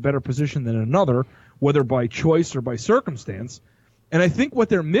is in a better position than another, whether by choice or by circumstance. And I think what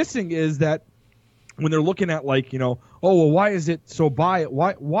they're missing is that when they're looking at like, oh, well, why is it so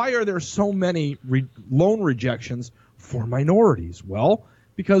why are there so many loan rejections for minorities? Well,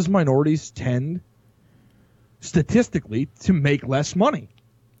 because minorities tend statistically to make less money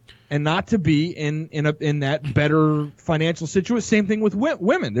and not to be in that better financial situation. Same thing with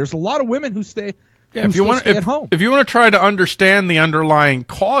women. There's a lot of women who stay if you want at home. If you want to try to understand the underlying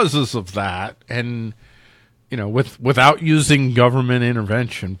causes of that, and without using government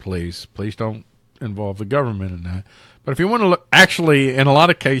intervention, please don't involve the government in that. But if you want to look, actually, in a lot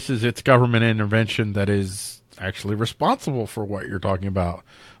of cases, it's government intervention that is actually responsible for what you're talking about.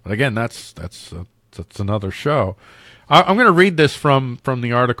 But again, that's another show. I'm going to read this from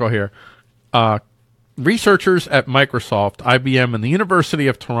the article here. Researchers at Microsoft, IBM, and the University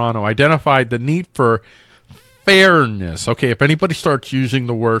of Toronto identified the need for fairness. Okay, if anybody starts using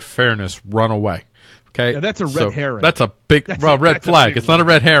the word fairness, run away. Okay, yeah, that's a red herring. That's a big red flag. It's not a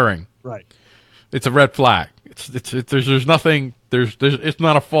red herring. Right. It's a red flag. There's nothing. It's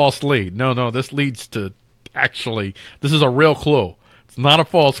not a false lead. No. This leads to actually. This is a real clue. It's not a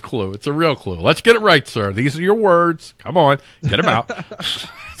false clue. It's a real clue. Let's get it right, sir. These are your words. Come on, get them out.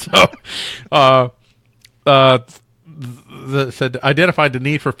 Said identified the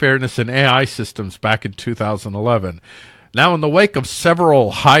need for fairness in AI systems back in 2011. Now, in the wake of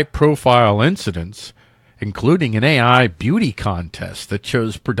several high-profile incidents, including an AI beauty contest that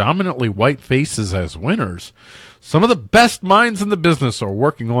chose predominantly white faces as winners, some of the best minds in the business are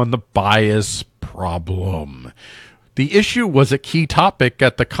working on the bias problem. The issue was a key topic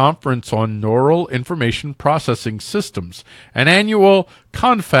at the Conference on Neural Information Processing Systems, an annual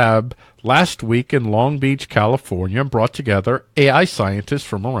confab last week in Long Beach, California, brought together AI scientists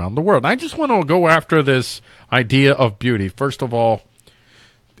from around the world. I just want to go after this idea of beauty. First of all,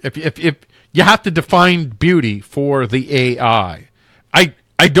 if you have to define beauty for the AI,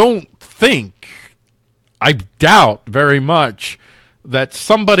 I don't think, I doubt very much that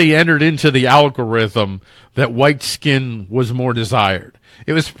somebody entered into the algorithm that white skin was more desired.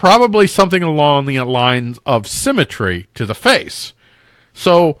 It was probably something along the lines of symmetry to the face.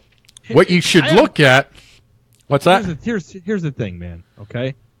 So what you should look at, what's that? Here's the thing, man.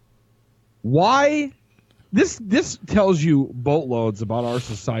 Okay, why this tells you boatloads about our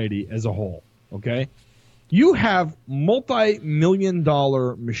society as a whole. Okay, you have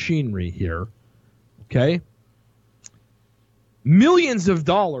multi-million-dollar machinery here. Okay, millions of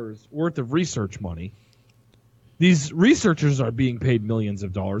dollars worth of research money. These researchers are being paid millions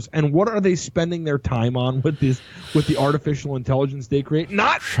of dollars, and what are they spending their time on with the artificial intelligence they create?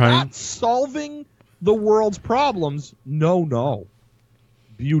 Not solving the world's problems. No.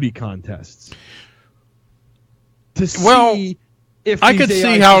 Beauty contests. I could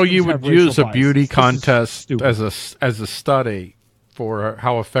see how you would use a beauty contest as a study for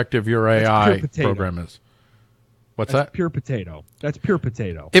how effective your AI program is. What's that? Pure potato. That's pure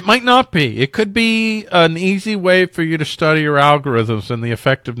potato. It might not be. It could be an easy way for you to study your algorithms and the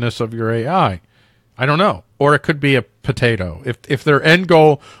effectiveness of your AI. I don't know. Or it could be a potato. If their end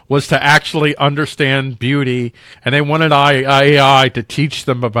goal was to actually understand beauty and they wanted AI to teach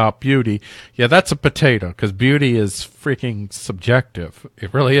them about beauty, yeah, that's a potato, because beauty is freaking subjective.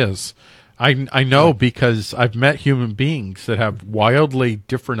 It really is. I know, because I've met human beings that have wildly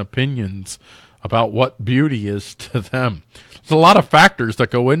different opinions about what beauty is to them. There's a lot of factors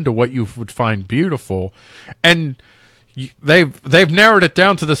that go into what you would find beautiful, and they've narrowed it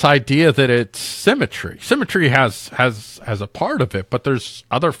down to this idea that it's symmetry. Symmetry has a part of it, but there's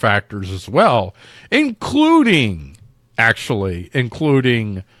other factors as well, including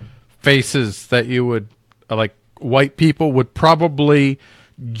faces that you would, like, white people would probably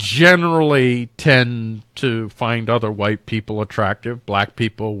generally tend to find other white people attractive. Black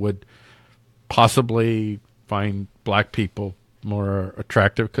people would possibly find black people more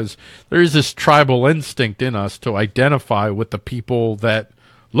attractive, because there is this tribal instinct in us to identify with the people that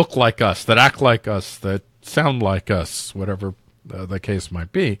look like us, that act like us, that sound like us, whatever the case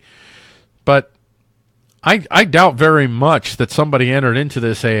might be. But I doubt very much that somebody entered into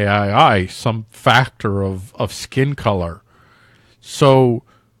this AI some factor of skin color. So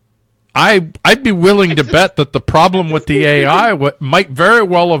I'd be willing to bet that the problem with the AI might very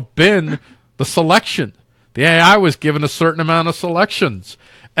well have been the selection. The AI was given a certain amount of selections,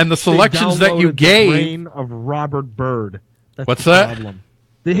 and the selections that you gave. The brain of Robert Byrd. That's What's that? Problem.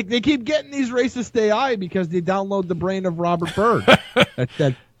 They keep getting these racist AI because they download the brain of Robert Byrd.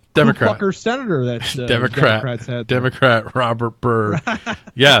 that Democrat senator that Democrats had. Democrat Robert Byrd.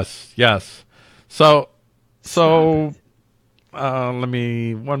 Yes. So let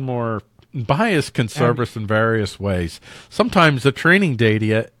me one more bias can serve us in various ways. Sometimes the training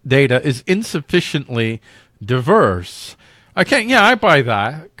data is insufficiently diverse. I buy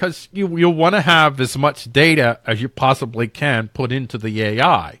that, because you'll want to have as much data as you possibly can put into the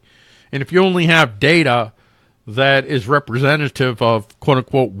AI. And if you only have data that is representative of quote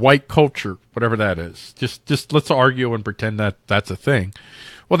unquote white culture, whatever that is, just let's argue and pretend that that's a thing.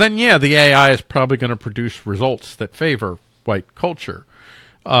 Well, then, yeah, the AI is probably going to produce results that favor white culture.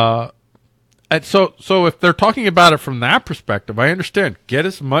 And so if they're talking about it from that perspective, I understand. Get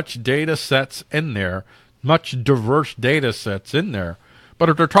as much data sets in there, much diverse data sets in there. But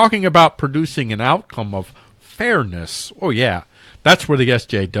if they're talking about producing an outcome of fairness, oh yeah, that's where the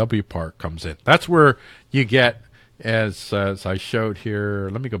SJW part comes in. That's where you get, as I showed here,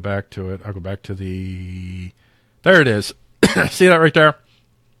 let me go back to it. I'll go back to there it is. See that right there?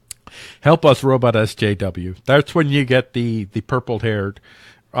 Help us, robot SJW. That's when you get the purple-haired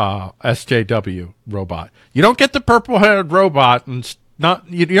SJW robot. You don't get the purple-haired robot, and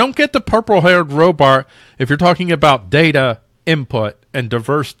you don't get the purple-haired robot if you're talking about data input and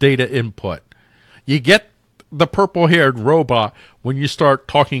diverse data input. You get the purple-haired robot when you start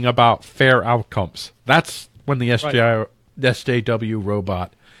talking about fair outcomes. That's when the SJW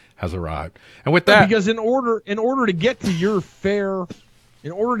robot has arrived. And with that, because in order to get to your fair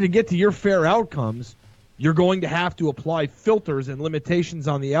outcomes, you're going to have to apply filters and limitations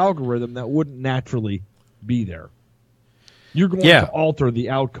on the algorithm that wouldn't naturally be there. You're going to alter the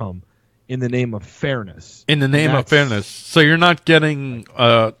outcome in the name of fairness. In the name of fairness. So you're not getting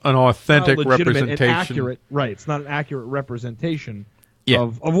an authentic representation. It's not an accurate representation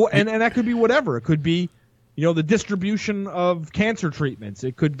of what, and that could be whatever. It could be, the distribution of cancer treatments.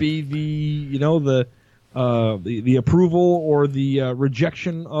 It could be the approval or the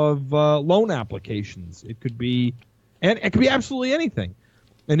rejection of loan applications. It could be absolutely anything.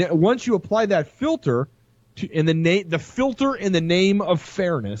 And once you apply that filter the filter in the name of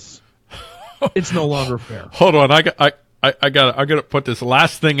fairness, it's no longer fair. Hold on, I got to put this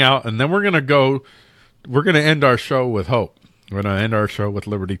last thing out, and then we're gonna end our show with hope. We're gonna end our show with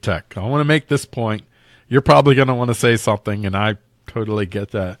Liberty Tech. I want to make this point. You're probably gonna want to say something, and I totally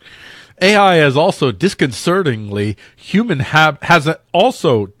get that. AI has also disconcertingly human habit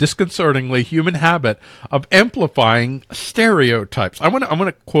of amplifying stereotypes. I'm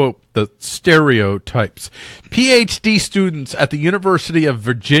gonna quote the stereotypes. PhD students at the University of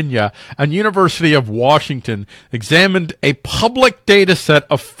Virginia and University of Washington examined a public data set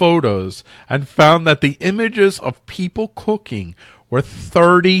of photos and found that the images of people cooking were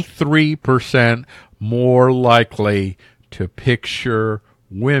 33% more likely to picture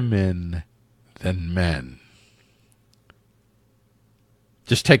women than men.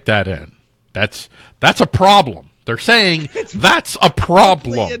 Just take that in. That's a problem. They're saying that's a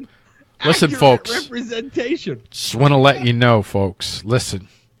problem. Listen, folks. Representation. Just want to let you know, folks. Listen.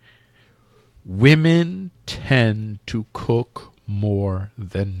 Women tend to cook more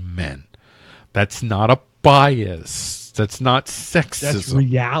than men. That's not a bias. That's not sexism. That's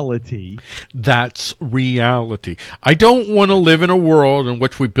reality. That's reality. I don't want to live in a world in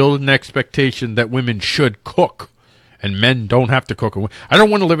which we build an expectation that women should cook and men don't have to cook. I don't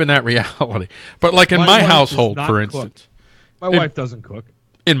want to live in that reality. But like in my household, for instance. My wife doesn't cook.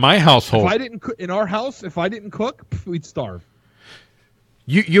 In my household. If I didn't cook, in our house, if I didn't cook, we'd starve.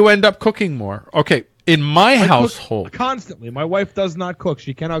 You end up cooking more. Okay. In my household. Constantly. My wife does not cook.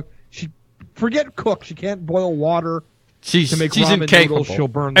 Forget cook. She can't boil water. She's ramen incapable. Noodles, she'll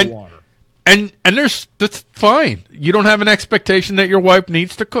burn the water. And that's fine. You don't have an expectation that your wife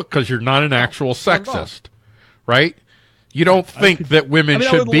needs to cook because you're not an actual sexist, right? You don't think that women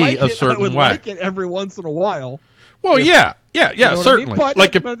should be a certain way. I would like it every once in a while. Well, yeah, certainly. But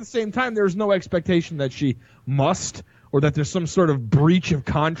at the same time, there's no expectation that she must or that there's some sort of breach of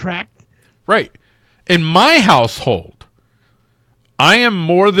contract. Right. In my household, I am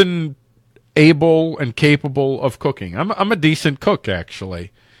more than able and capable of cooking. I'm a decent cook,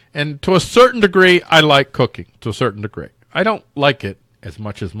 actually. And to a certain degree, I like cooking, to a certain degree. I don't like it as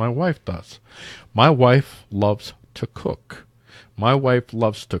much as my wife does. My wife loves to cook. My wife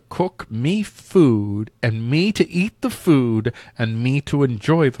loves to cook me food and me to eat the food and me to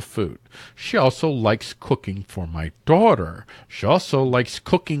enjoy the food. She also likes cooking for my daughter. She also likes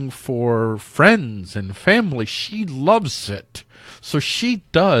cooking for friends and family. She loves it. So she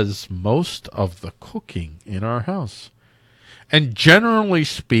does most of the cooking in our house. And generally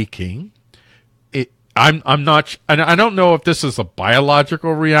speaking, I'm not, and I don't know if this is a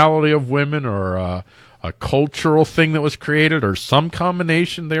biological reality of women or a cultural thing that was created or some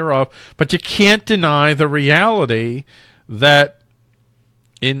combination thereof, but you can't deny the reality that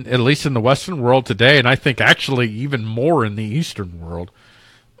at least in the Western world today, and I think actually even more in the Eastern world,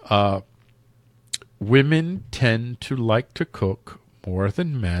 women tend to like to cook more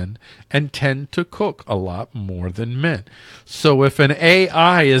than men and tend to cook a lot more than men. So if an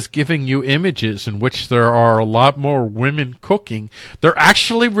AI is giving you images in which there are a lot more women cooking, they're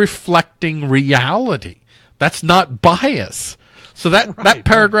actually reflecting reality. That's not bias. So that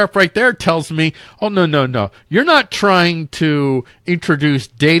paragraph right there tells me, oh, no. You're not trying to introduce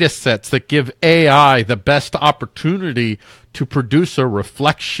data sets that give AI the best opportunity to produce a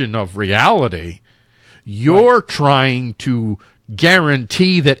reflection of reality. You're trying to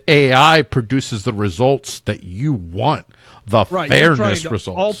guarantee that AI produces the results that you want, the fairness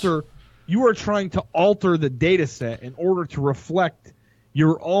results. You are trying to alter the data set in order to reflect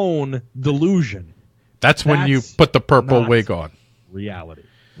your own delusion. That's when you put the purple wig on. Reality,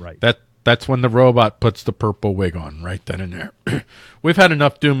 right? That's when the robot puts the purple wig on, right then and there. We've had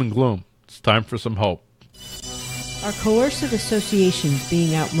enough doom and gloom. It's time for some hope. Are coercive associations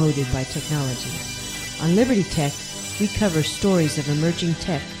being outmoded by technology? On Liberty Tech, we cover stories of emerging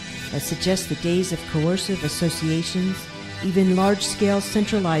tech that suggest the days of coercive associations, even large-scale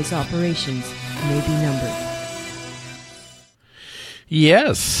centralized operations, may be numbered.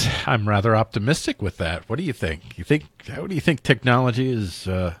 Yes, I'm rather optimistic with that. What do you think? How do you think technology is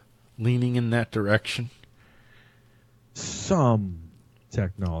leaning in that direction? Some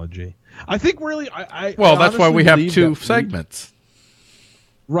technology. I think really that's why we have two segments.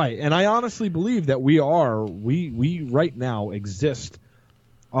 Right, and I honestly believe that we right now exist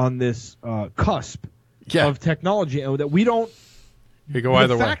on this cusp of technology, and that we don't. You go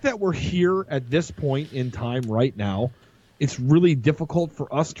either way. The fact that we're here at this point in time right now, it's really difficult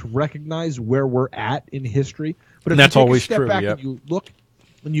for us to recognize where we're at in history. But if that's you take always a step true. back Yep.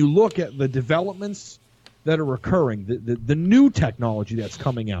 and you look at the developments that are occurring, the new technology that's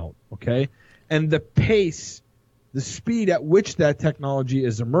coming out, okay, and the pace, the speed at which that technology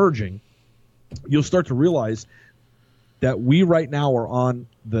is emerging, you'll start to realize that we right now are on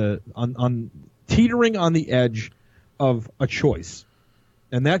teetering on the edge of a choice,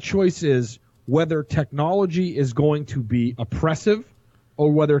 and that choice is whether technology is going to be oppressive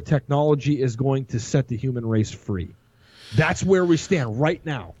or whether technology is going to set the human race free. That's where we stand right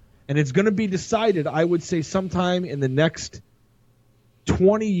now. And it's going to be decided, I would say, sometime in the next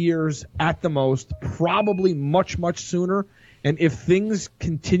 20 years at the most, probably much, much sooner. And if things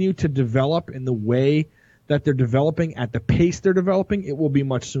continue to develop in the way that they're developing, at the pace they're developing, it will be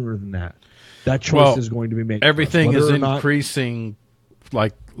much sooner than that. That choice is going to be made. Everything is increasing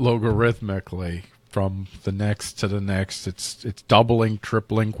like logarithmically from the next to the next. It's doubling,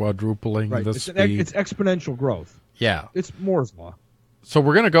 tripling, quadrupling the speed. It's exponential growth. Yeah. It's Moore's law. So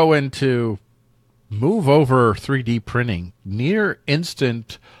we're going to go into move over 3D printing. Near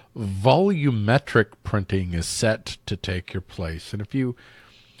instant volumetric printing is set to take your place. And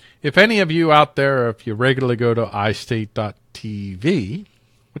if any of you out there, if you regularly go to iState.tv,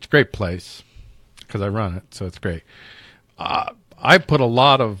 which is a great place because I run it, so it's great. I give a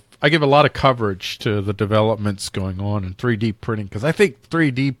lot of coverage to the developments going on in 3D printing because I think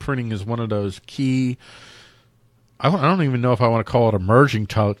 3D printing is one of those key. I don't even know if I want to call it emerging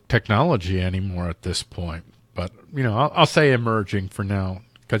technology anymore at this point, but I'll say emerging for now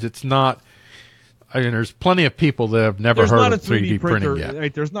because it's not. I mean, there's plenty of people that have never heard of 3D printing yet.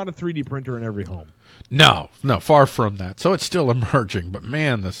 Right, there's not a 3D printer in every home. No, far from that. So it's still emerging, but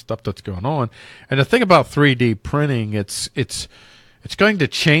man, the stuff that's going on. And the thing about 3D printing, it's going to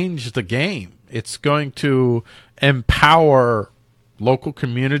change the game. It's going to empower local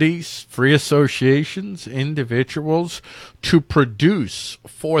communities, free associations, individuals to produce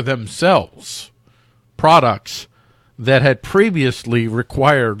for themselves products that had previously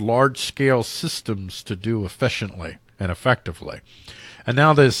required large-scale systems to do efficiently and effectively. And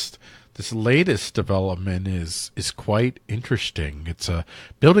now this latest development is quite interesting. It's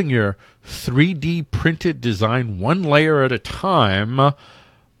building your 3D printed design one layer at a time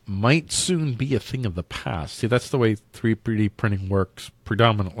might soon be a thing of the past. See, that's the way 3D printing works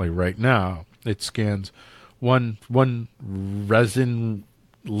predominantly right now. It scans one resin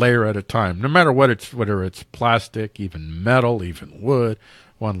layer at a time, no matter whether it's plastic, even metal, even wood,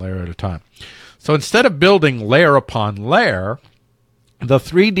 one layer at a time. So instead of building layer upon layer, the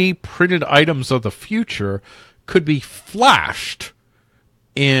 3D printed items of the future could be flashed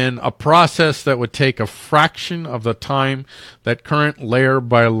in a process that would take a fraction of the time that current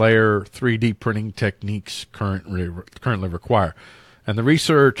layer-by-layer 3D printing techniques currently require. And the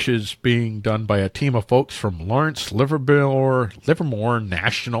research is being done by a team of folks from Lawrence Livermore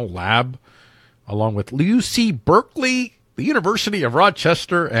National Lab, along with UC Berkeley the University of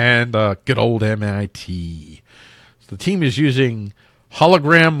Rochester, and good old MIT. So the team is using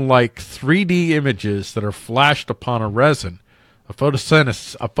hologram-like 3D images that are flashed upon a resin, a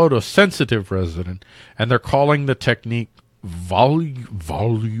photosensitive resin, and they're calling the technique volumetric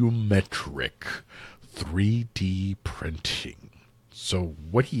 3D printing. So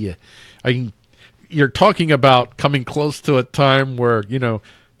what do you... you're talking about coming close to a time where,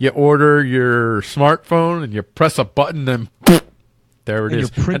 you order your smartphone and you press a button and there it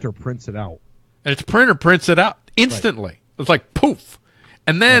is. Your printer prints it out. And its printer prints it out instantly. Right. It's like poof.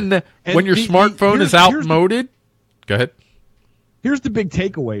 And then when your smartphone is outmoded, go ahead. Here's the big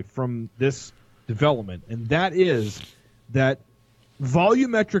takeaway from this development, and that is that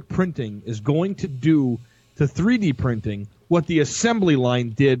volumetric printing is going to do to 3D printing what the assembly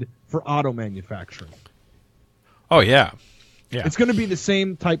line did for auto manufacturing. Oh yeah. Yeah. It's going to be the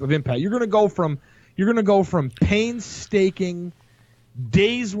same type of impact. You're going to go from painstaking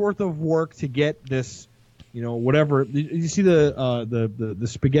days worth of work to get this, whatever. You see the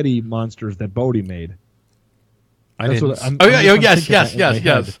spaghetti monsters that Bodhi made. Yes.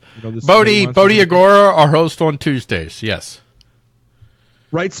 Bodhi Agora, our host on Tuesdays. Yes.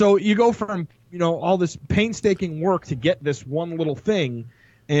 Right. So you go from all this painstaking work to get this one little thing.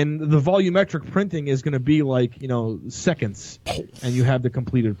 And the volumetric printing is going to be like, seconds, and you have the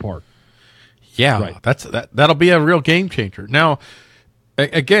completed part. Yeah, right. That'll be a real game changer. Now,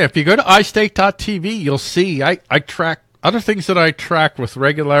 again, if you go to iState.tv, you'll see I track other things that I track with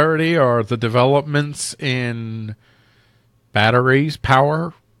regularity are the developments in batteries,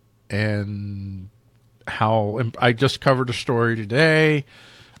 power, and how I just covered a story today.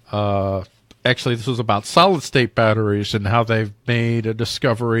 Actually, this was about solid-state batteries and how they've made a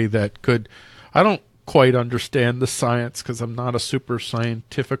discovery that could... I don't quite understand the science because I'm not a super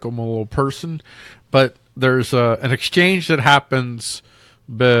scientifical person, but there's an exchange that happens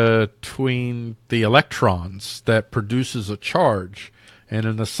between the electrons that produces a charge. And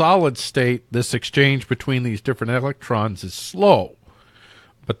in the solid state, this exchange between these different electrons is slow.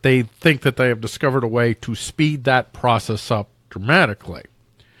 But they think that they have discovered a way to speed that process up dramatically,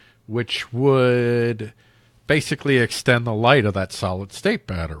 which would basically extend the life of that solid state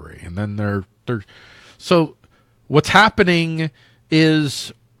battery. And then so what's happening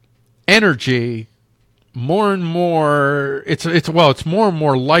is energy more and more, it's more and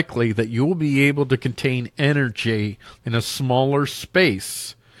more likely that you will be able to contain energy in a smaller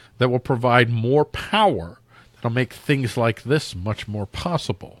space that will provide more power that'll make things like this much more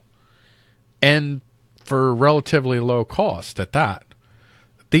possible. And for relatively low cost at that.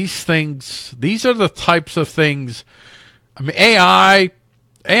 These are the types of things. I mean, AI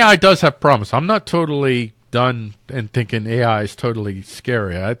does have promise. I'm not totally done and thinking AI is totally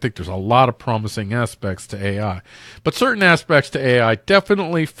scary. I think there's a lot of promising aspects to AI. But certain aspects to AI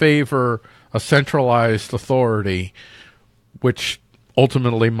definitely favor a centralized authority, which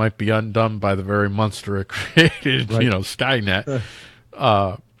ultimately might be undone by the very monster it created, right. Skynet.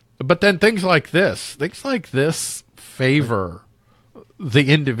 But then things like this favor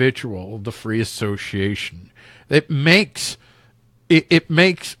the individual, the free association. It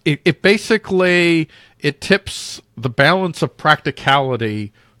basically tips the balance of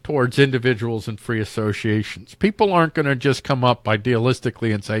practicality towards individuals and free associations. People aren't going to just come up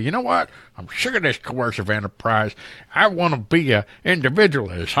idealistically and say, you know what, I'm sick of this coercive enterprise. I want to be an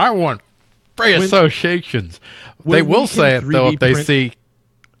individualist. I want free associations. They will say it though if they see.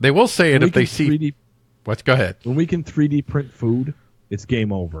 They will say it if they see. Let's go ahead. When we can 3D print food, it's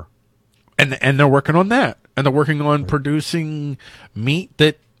game over. And they're working on that. And they're working on producing meat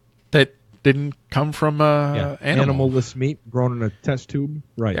that didn't come from animalless meat grown in a test tube.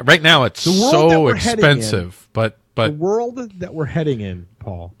 Right. Yeah, right now it's so expensive, but the world that we're heading in,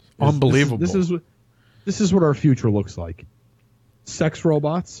 Paul, unbelievable. This is what our future looks like. Sex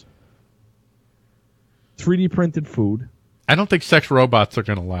robots, 3D printed food. I don't think sex robots are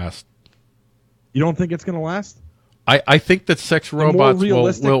going to last. You don't think it's going to last? I think that sex robots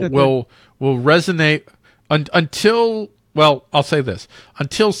will resonate until, well, I'll say this.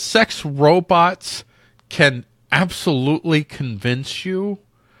 Until sex robots can absolutely convince you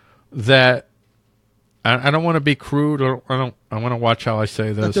that, I don't want to be crude, or I want to watch how I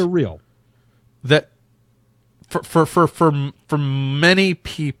say this. That they're real. That for many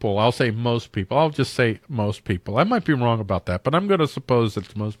people, I'll say most people. I'll just say most people. I might be wrong about that, but I'm going to suppose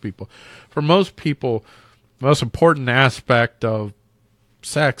it's most people. For most people, the most important aspect of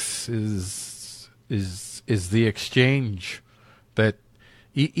sex is the exchange. That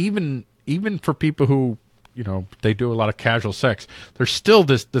even for people who they do a lot of casual sex. There's still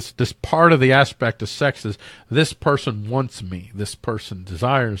this part of the aspect of sex is this person wants me, this person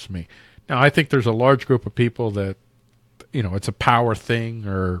desires me. Now, I think there's a large group of people that, it's a power thing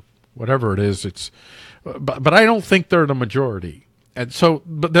or whatever it is. But I don't think they're the majority. And so,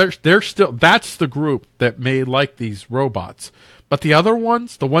 but they're still, that's the group that may like these robots. But the other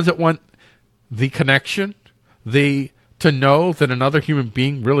ones, the ones that want the connection, to know that another human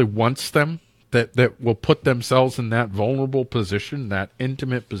being really wants them, that will put themselves in that vulnerable position, that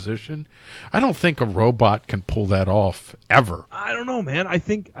intimate position, I don't think a robot can pull that off ever. I don't know, man. I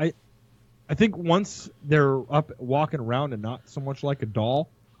think once they're up walking around and not so much like a doll,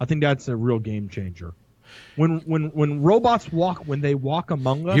 I think that's a real game changer. When robots walk, when they walk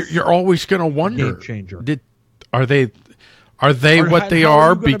among us, you're always going to wonder. Game changer. Are they what they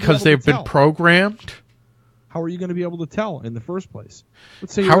are because they've been programmed? How are you going to be able to tell in the first place?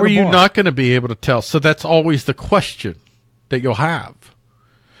 Let's say how are you not going to be able to tell? So that's always the question that you'll have.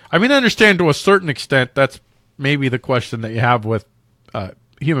 I mean, I understand to a certain extent that's maybe the question that you have with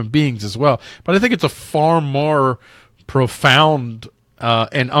human beings as well. But I think it's a far more profound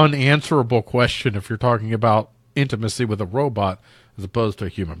an unanswerable question if you're talking about intimacy with a robot as opposed to a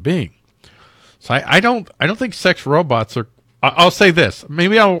human being. So I don't think sex robots are. I'll say this: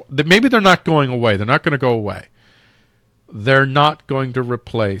 maybe they're not going away. They're not going to go away. They're not going to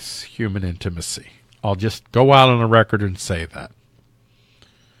replace human intimacy. I'll just go out on a record and say that.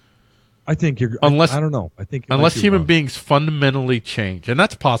 I think you're. I don't know. I think unless human beings fundamentally change, and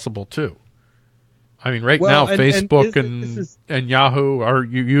that's possible too. I mean, now, Facebook and Yahoo or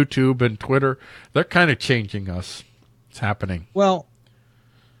YouTube and Twitter, they're kind of changing us. It's happening. Well,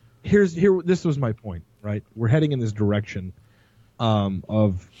 this was my point, right? We're heading in this direction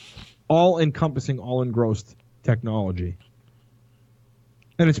of all-encompassing, all-engrossed technology.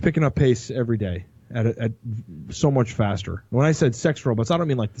 And it's picking up pace every day at so much faster. When I said sex robots, I don't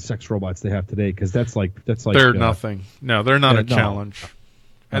mean like the sex robots they have today, because that's like they're nothing. No, they're not a challenge.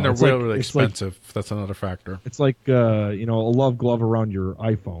 And they're really expensive. That's another factor. It's like a love glove around your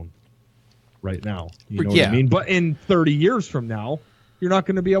iPhone right now. You know what I mean? But in 30 years from now, you're not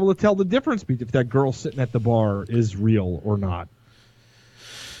going to be able to tell the difference if that girl sitting at the bar is real or not.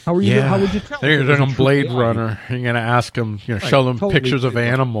 How would you tell? They're on Blade Runner. You're going to ask them, show them pictures of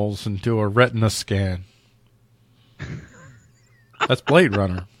animals and do a retina scan. That's Blade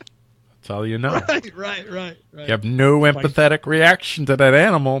Runner. That's all you know. Right. You have no empathetic reaction to that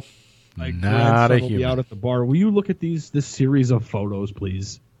animal. Not a human. Be out at the bar. Will you look at this series of photos,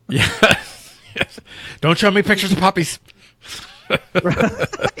 please? Yes. Don't show me pictures of puppies.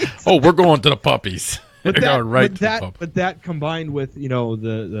 Oh, we're going to the puppies. But that combined with the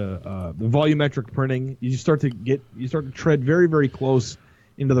volumetric printing, you start to tread very, very close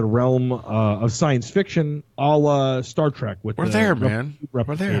into the realm of science fiction, a la Star Trek. We're there, man. We're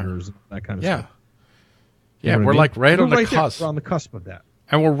there. And that kind of stuff. Yeah, we're like right on the cusp. We're on the cusp of that.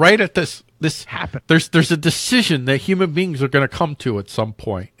 And we're right at this happen. There's a decision that human beings are going to come to at some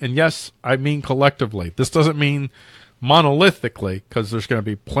point. And yes, I mean collectively. This doesn't mean monolithically, because there's going to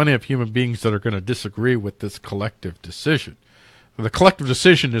be plenty of human beings that are going to disagree with this collective decision. The collective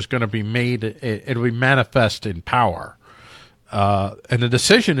decision is going to be made, it'll be manifest in power. And the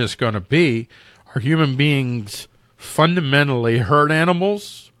decision is going to be, are human beings fundamentally herd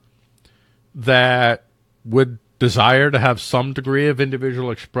animals that would desire to have some degree of individual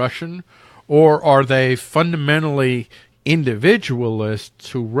expression, or are they fundamentally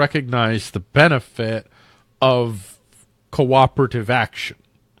individualists who recognize the benefit of cooperative action?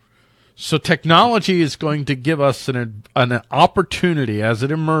 So technology is going to give us an opportunity as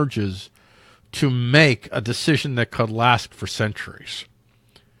it emerges to make a decision that could last for centuries.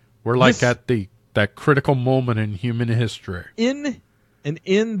 We're like at that critical moment in human history. In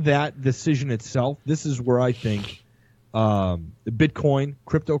that decision itself, this is where I think the Bitcoin,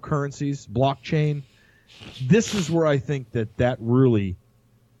 cryptocurrencies, blockchain, this is where I think that really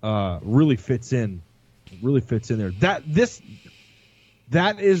fits in. Really fits in there.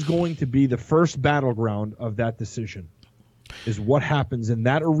 That is going to be the first battleground of that decision, is what happens in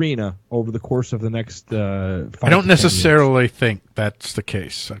that arena over the course of the next 5 I don't necessarily think that's the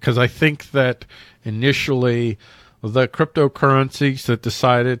case, because I think that initially the cryptocurrencies that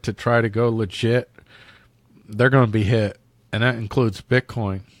decided to try to go legit, they're going to be hit, and that includes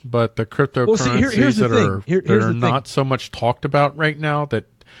Bitcoin. But the cryptocurrencies that are not so much talked about right now,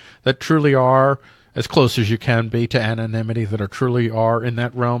 that truly are as close as you can be to anonymity, that truly are in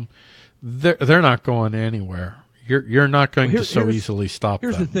that realm, they're not going anywhere. You're not going to so easily stop them.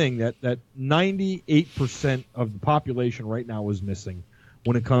 Here's the thing, that 98% of the population right now is missing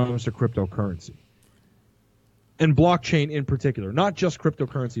when it comes to cryptocurrency. And blockchain in particular, not just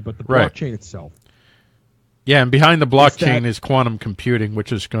cryptocurrency, but the blockchain itself. Yeah, and behind the blockchain is quantum computing,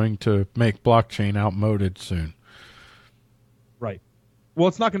 which is going to make blockchain outmoded soon. Right. Well,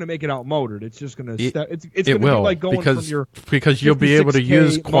 it's not going to make it outmoded. It's just going to it's going to be like going from your because you'll be able to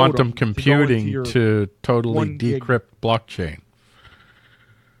use quantum computing to totally decrypt blockchain.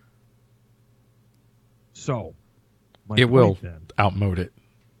 So, it will outmode it.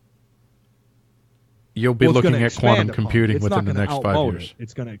 You'll be looking at quantum computing within the next 5 years.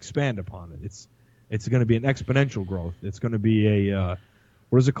 It's going to expand upon it. It's going to be an exponential growth. It's going to be a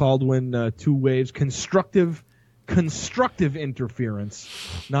what is it called when two waves constructive interference,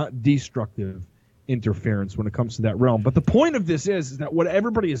 not destructive interference when it comes to that realm. But the point of this is that what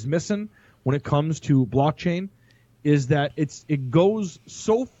everybody is missing when it comes to blockchain is that it goes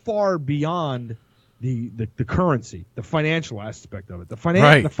so far beyond the currency, the financial aspect of it. The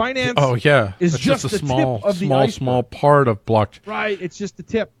finance is just a small part of blockchain. Right, it's just the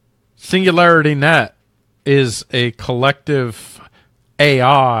tip. Singularity Net is a collective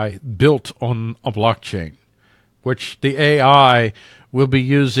AI built on a blockchain, which the AI will be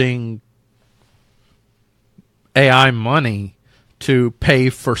using AI money to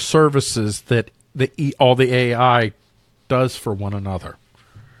pay for services that all the AI does for one another.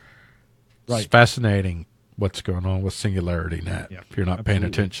 Right. It's fascinating what's going on with Singularity Net. Yeah, if you're not paying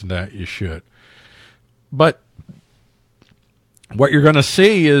attention to that, you should. But what you're going to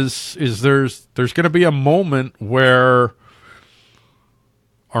see is there's going to be a moment where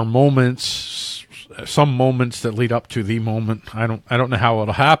some moments that lead up to the moment, I don't know how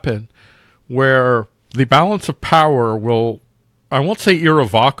it'll happen, where the balance of power will, I won't say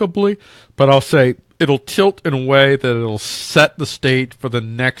irrevocably, but I'll say it'll tilt in a way that it'll set the stage for the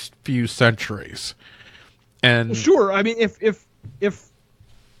next few centuries. And sure, I mean, if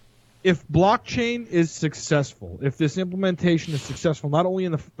blockchain is successful, if this implementation is successful, not only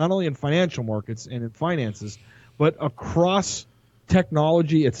in financial markets and in finances, but across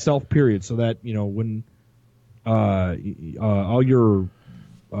technology itself, period, so that when all your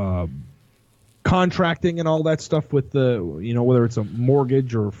contracting and all that stuff with the whether it's a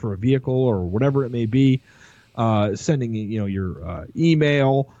mortgage or for a vehicle or whatever it may be, sending your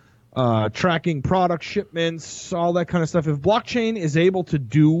email, tracking product shipments, all that kind of stuff. If blockchain is able to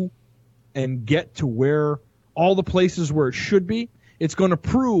do and get to where all the places where it should be, it's going to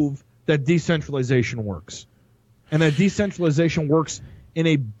prove that decentralization works. And that decentralization works in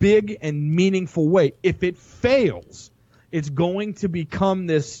a big and meaningful way. If it fails, it's going to become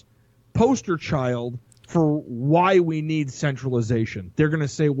this poster child for why we need centralization. They're going to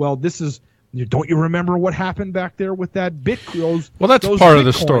say, well, don't you remember what happened back there with that Bitcoin? Well, that's part of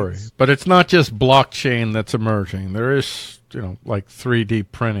the story. But it's not just blockchain that's emerging. There is, like 3D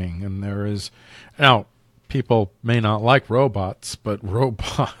printing, and there is, now, people may not like robots, but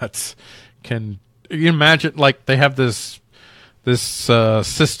robots can, you imagine, like they have this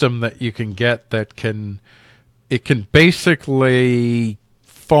system that you can get that can basically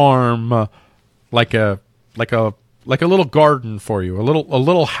farm like a little garden for you, a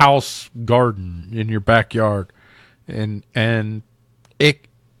little house garden in your backyard, and it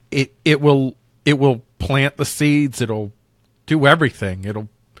will plant the seeds, it'll do everything,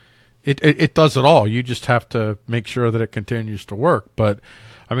 it does it all. You just have to make sure that it continues to work. But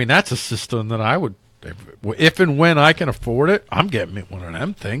I mean, that's a system that I would, if and when I can afford it, I'm getting me one of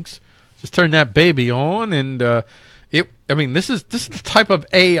them things. Just turn that baby on, and this is the type of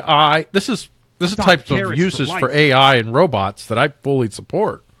AI. This is types of uses for AI and robots that I fully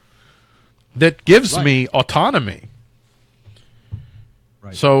support. That gives me autonomy.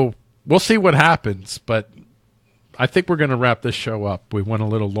 Right. So we'll see what happens, but I think we're going to wrap this show up. We went a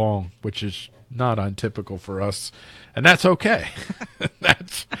little long, which is not untypical for us, and that's okay.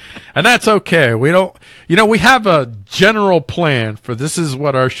 that's okay. We don't, we have a general plan for this is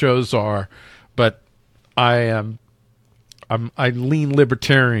what our shows are, but I lean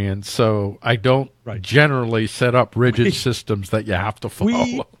libertarian, so I don't generally set up rigid systems that you have to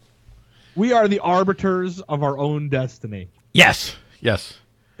follow. We are the arbiters of our own destiny. Yes.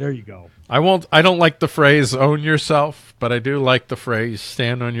 There you go. I don't like the phrase own yourself, but I do like the phrase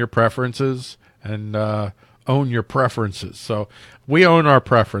stand on your preferences and own your preferences. So we own our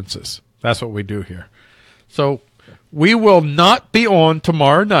preferences. That's what we do here. So we will not be on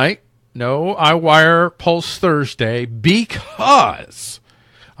tomorrow night. No iWire Pulse Thursday, because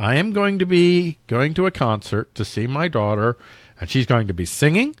I am going to be going to a concert to see my daughter, and she's going to be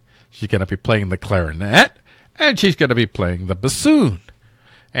singing, she's going to be playing the clarinet, and she's going to be playing the bassoon.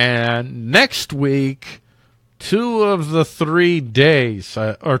 And next week, 2 of the 3 days,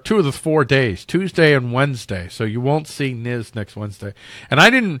 or 2 of the 4 days, Tuesday and Wednesday. So you won't see Niz next Wednesday.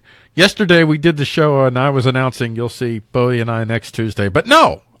 And yesterday we did the show and I was announcing you'll see Bowie and I next Tuesday. But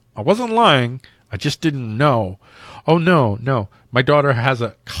no, I wasn't lying. I just didn't know. Oh, no. My daughter has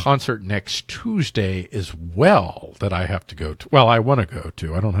a concert next Tuesday as well that I have to go to. Well, I want to go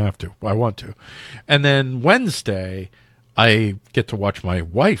to. I don't have to. I want to. And then Wednesday, I get to watch my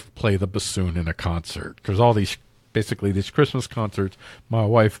wife play the bassoon in a concert. Because all these Christmas concerts, my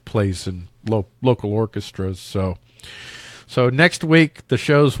wife plays in local orchestras. So next week, the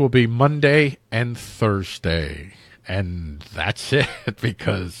shows will be Monday and Thursday. And that's it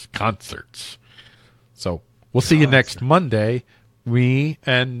because concerts. So we'll see you next Monday. Me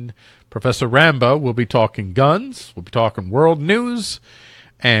and Professor Rambo will be talking guns, we'll be talking world news,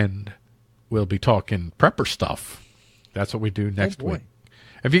 and we'll be talking prepper stuff. That's what we do next week.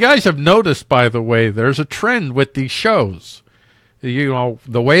 If you guys have noticed, by the way, there's a trend with these shows. You know,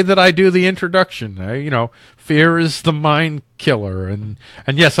 the way that I do the introduction, fear is the mind killer. And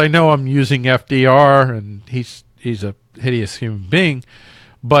yes, I know I'm using FDR, and he's a hideous human being,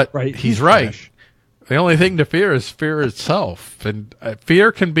 but he's right. Trash. The only thing to fear is fear itself. And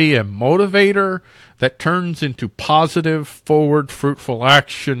fear can be a motivator that turns into positive, forward, fruitful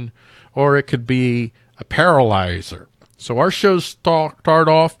action, or it could be a paralyzer. So our shows start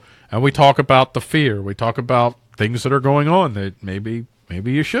off, and we talk about the fear. We talk about things that are going on that maybe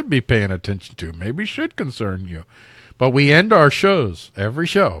you should be paying attention to, maybe should concern you. But we end our shows, every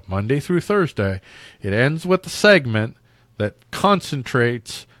show, Monday through Thursday. It ends with a segment that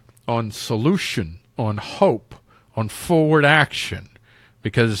concentrates on solution, on hope, on forward action,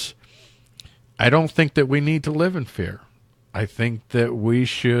 because I don't think that we need to live in fear. I think that we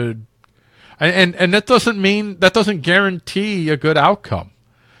should, and that doesn't guarantee a good outcome,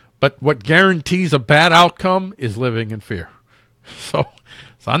 but what guarantees a bad outcome is living in fear. So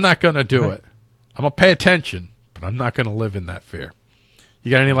I'm not going to do it. I'm going to pay attention, but I'm not going to live in that fear.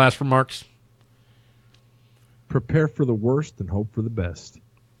 You got any last remarks? Prepare for the worst and hope for the best.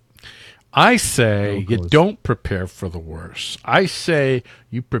 I say you don't prepare for the worst. I say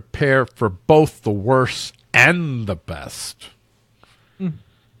you prepare for both the worst and the best.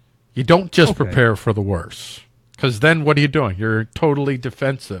 You don't just prepare for the worst, because then what are you doing? You're totally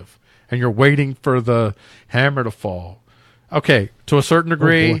defensive, and you're waiting for the hammer to fall. Okay, to a certain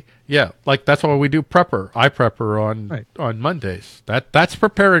degree, yeah, like that's why we do prepper. I prepper on Mondays. That's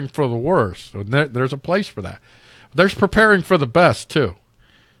preparing for the worst. And there's a place for that. There's preparing for the best too.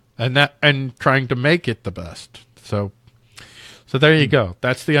 And trying to make it the best. So there you go.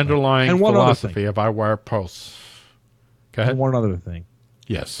 That's the underlying philosophy of iWire Posts. Go ahead. And one other thing.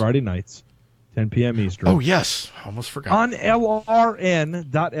 Yes. Friday nights, 10 p.m. Eastern. Oh, yes. Almost forgot. On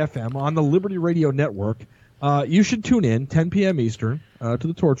LRN.FM, on the Liberty Radio Network, you should tune in, 10 p.m. Eastern, to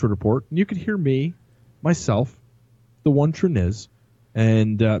the Torchwood Report. And you can hear me, myself, the one true Niz,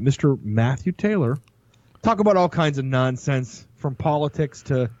 and Mr. Matthew Taylor talk about all kinds of nonsense, from politics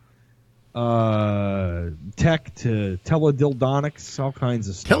to tech to teledildonics, all kinds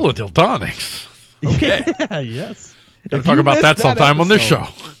of stuff. Teledildonics? Okay. Yeah, yes. We'll talk about that sometime on this show.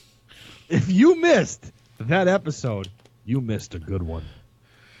 If you missed that episode, you missed a good one.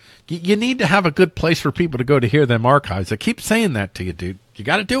 You need to have a good place for people to go to hear them archives. I keep saying that to you, dude. You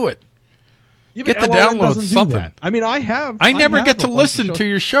got to do it. Yeah, get the download, something. I mean, I never get to listen to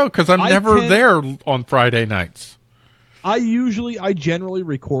your show because I'm never there on Friday nights. I generally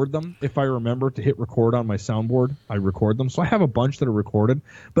record them. If I remember to hit record on my soundboard, I record them. So I have a bunch that are recorded.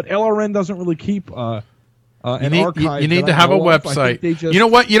 But LRN doesn't really keep an archive. You need to have a website. You know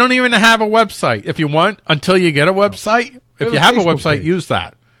what? You don't even have a website. If you want, until you get a website, if you have a website, use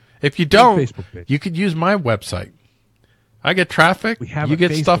that. If you don't, you could use my website. I get traffic. You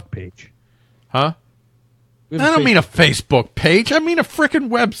get stuff. Page. Huh? I don't mean a Facebook page. I mean a frickin'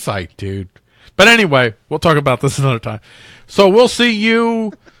 website, dude. But anyway, we'll talk about this another time. So we'll see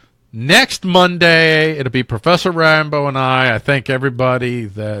you next Monday. It'll be Professor Rambo and I. I thank everybody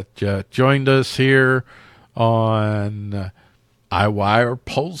that joined us here on iWire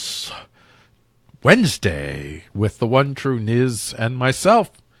Pulse Wednesday with the one true Niz and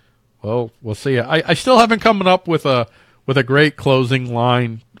myself. Well, we'll see you. I still haven't come up with a great closing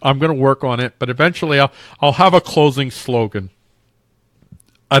line. I'm going to work on it, but eventually I'll have a closing slogan.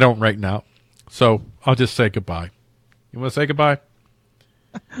 I don't right now. So I'll just say goodbye. You want to say goodbye?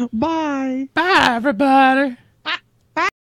 Bye. Bye, everybody.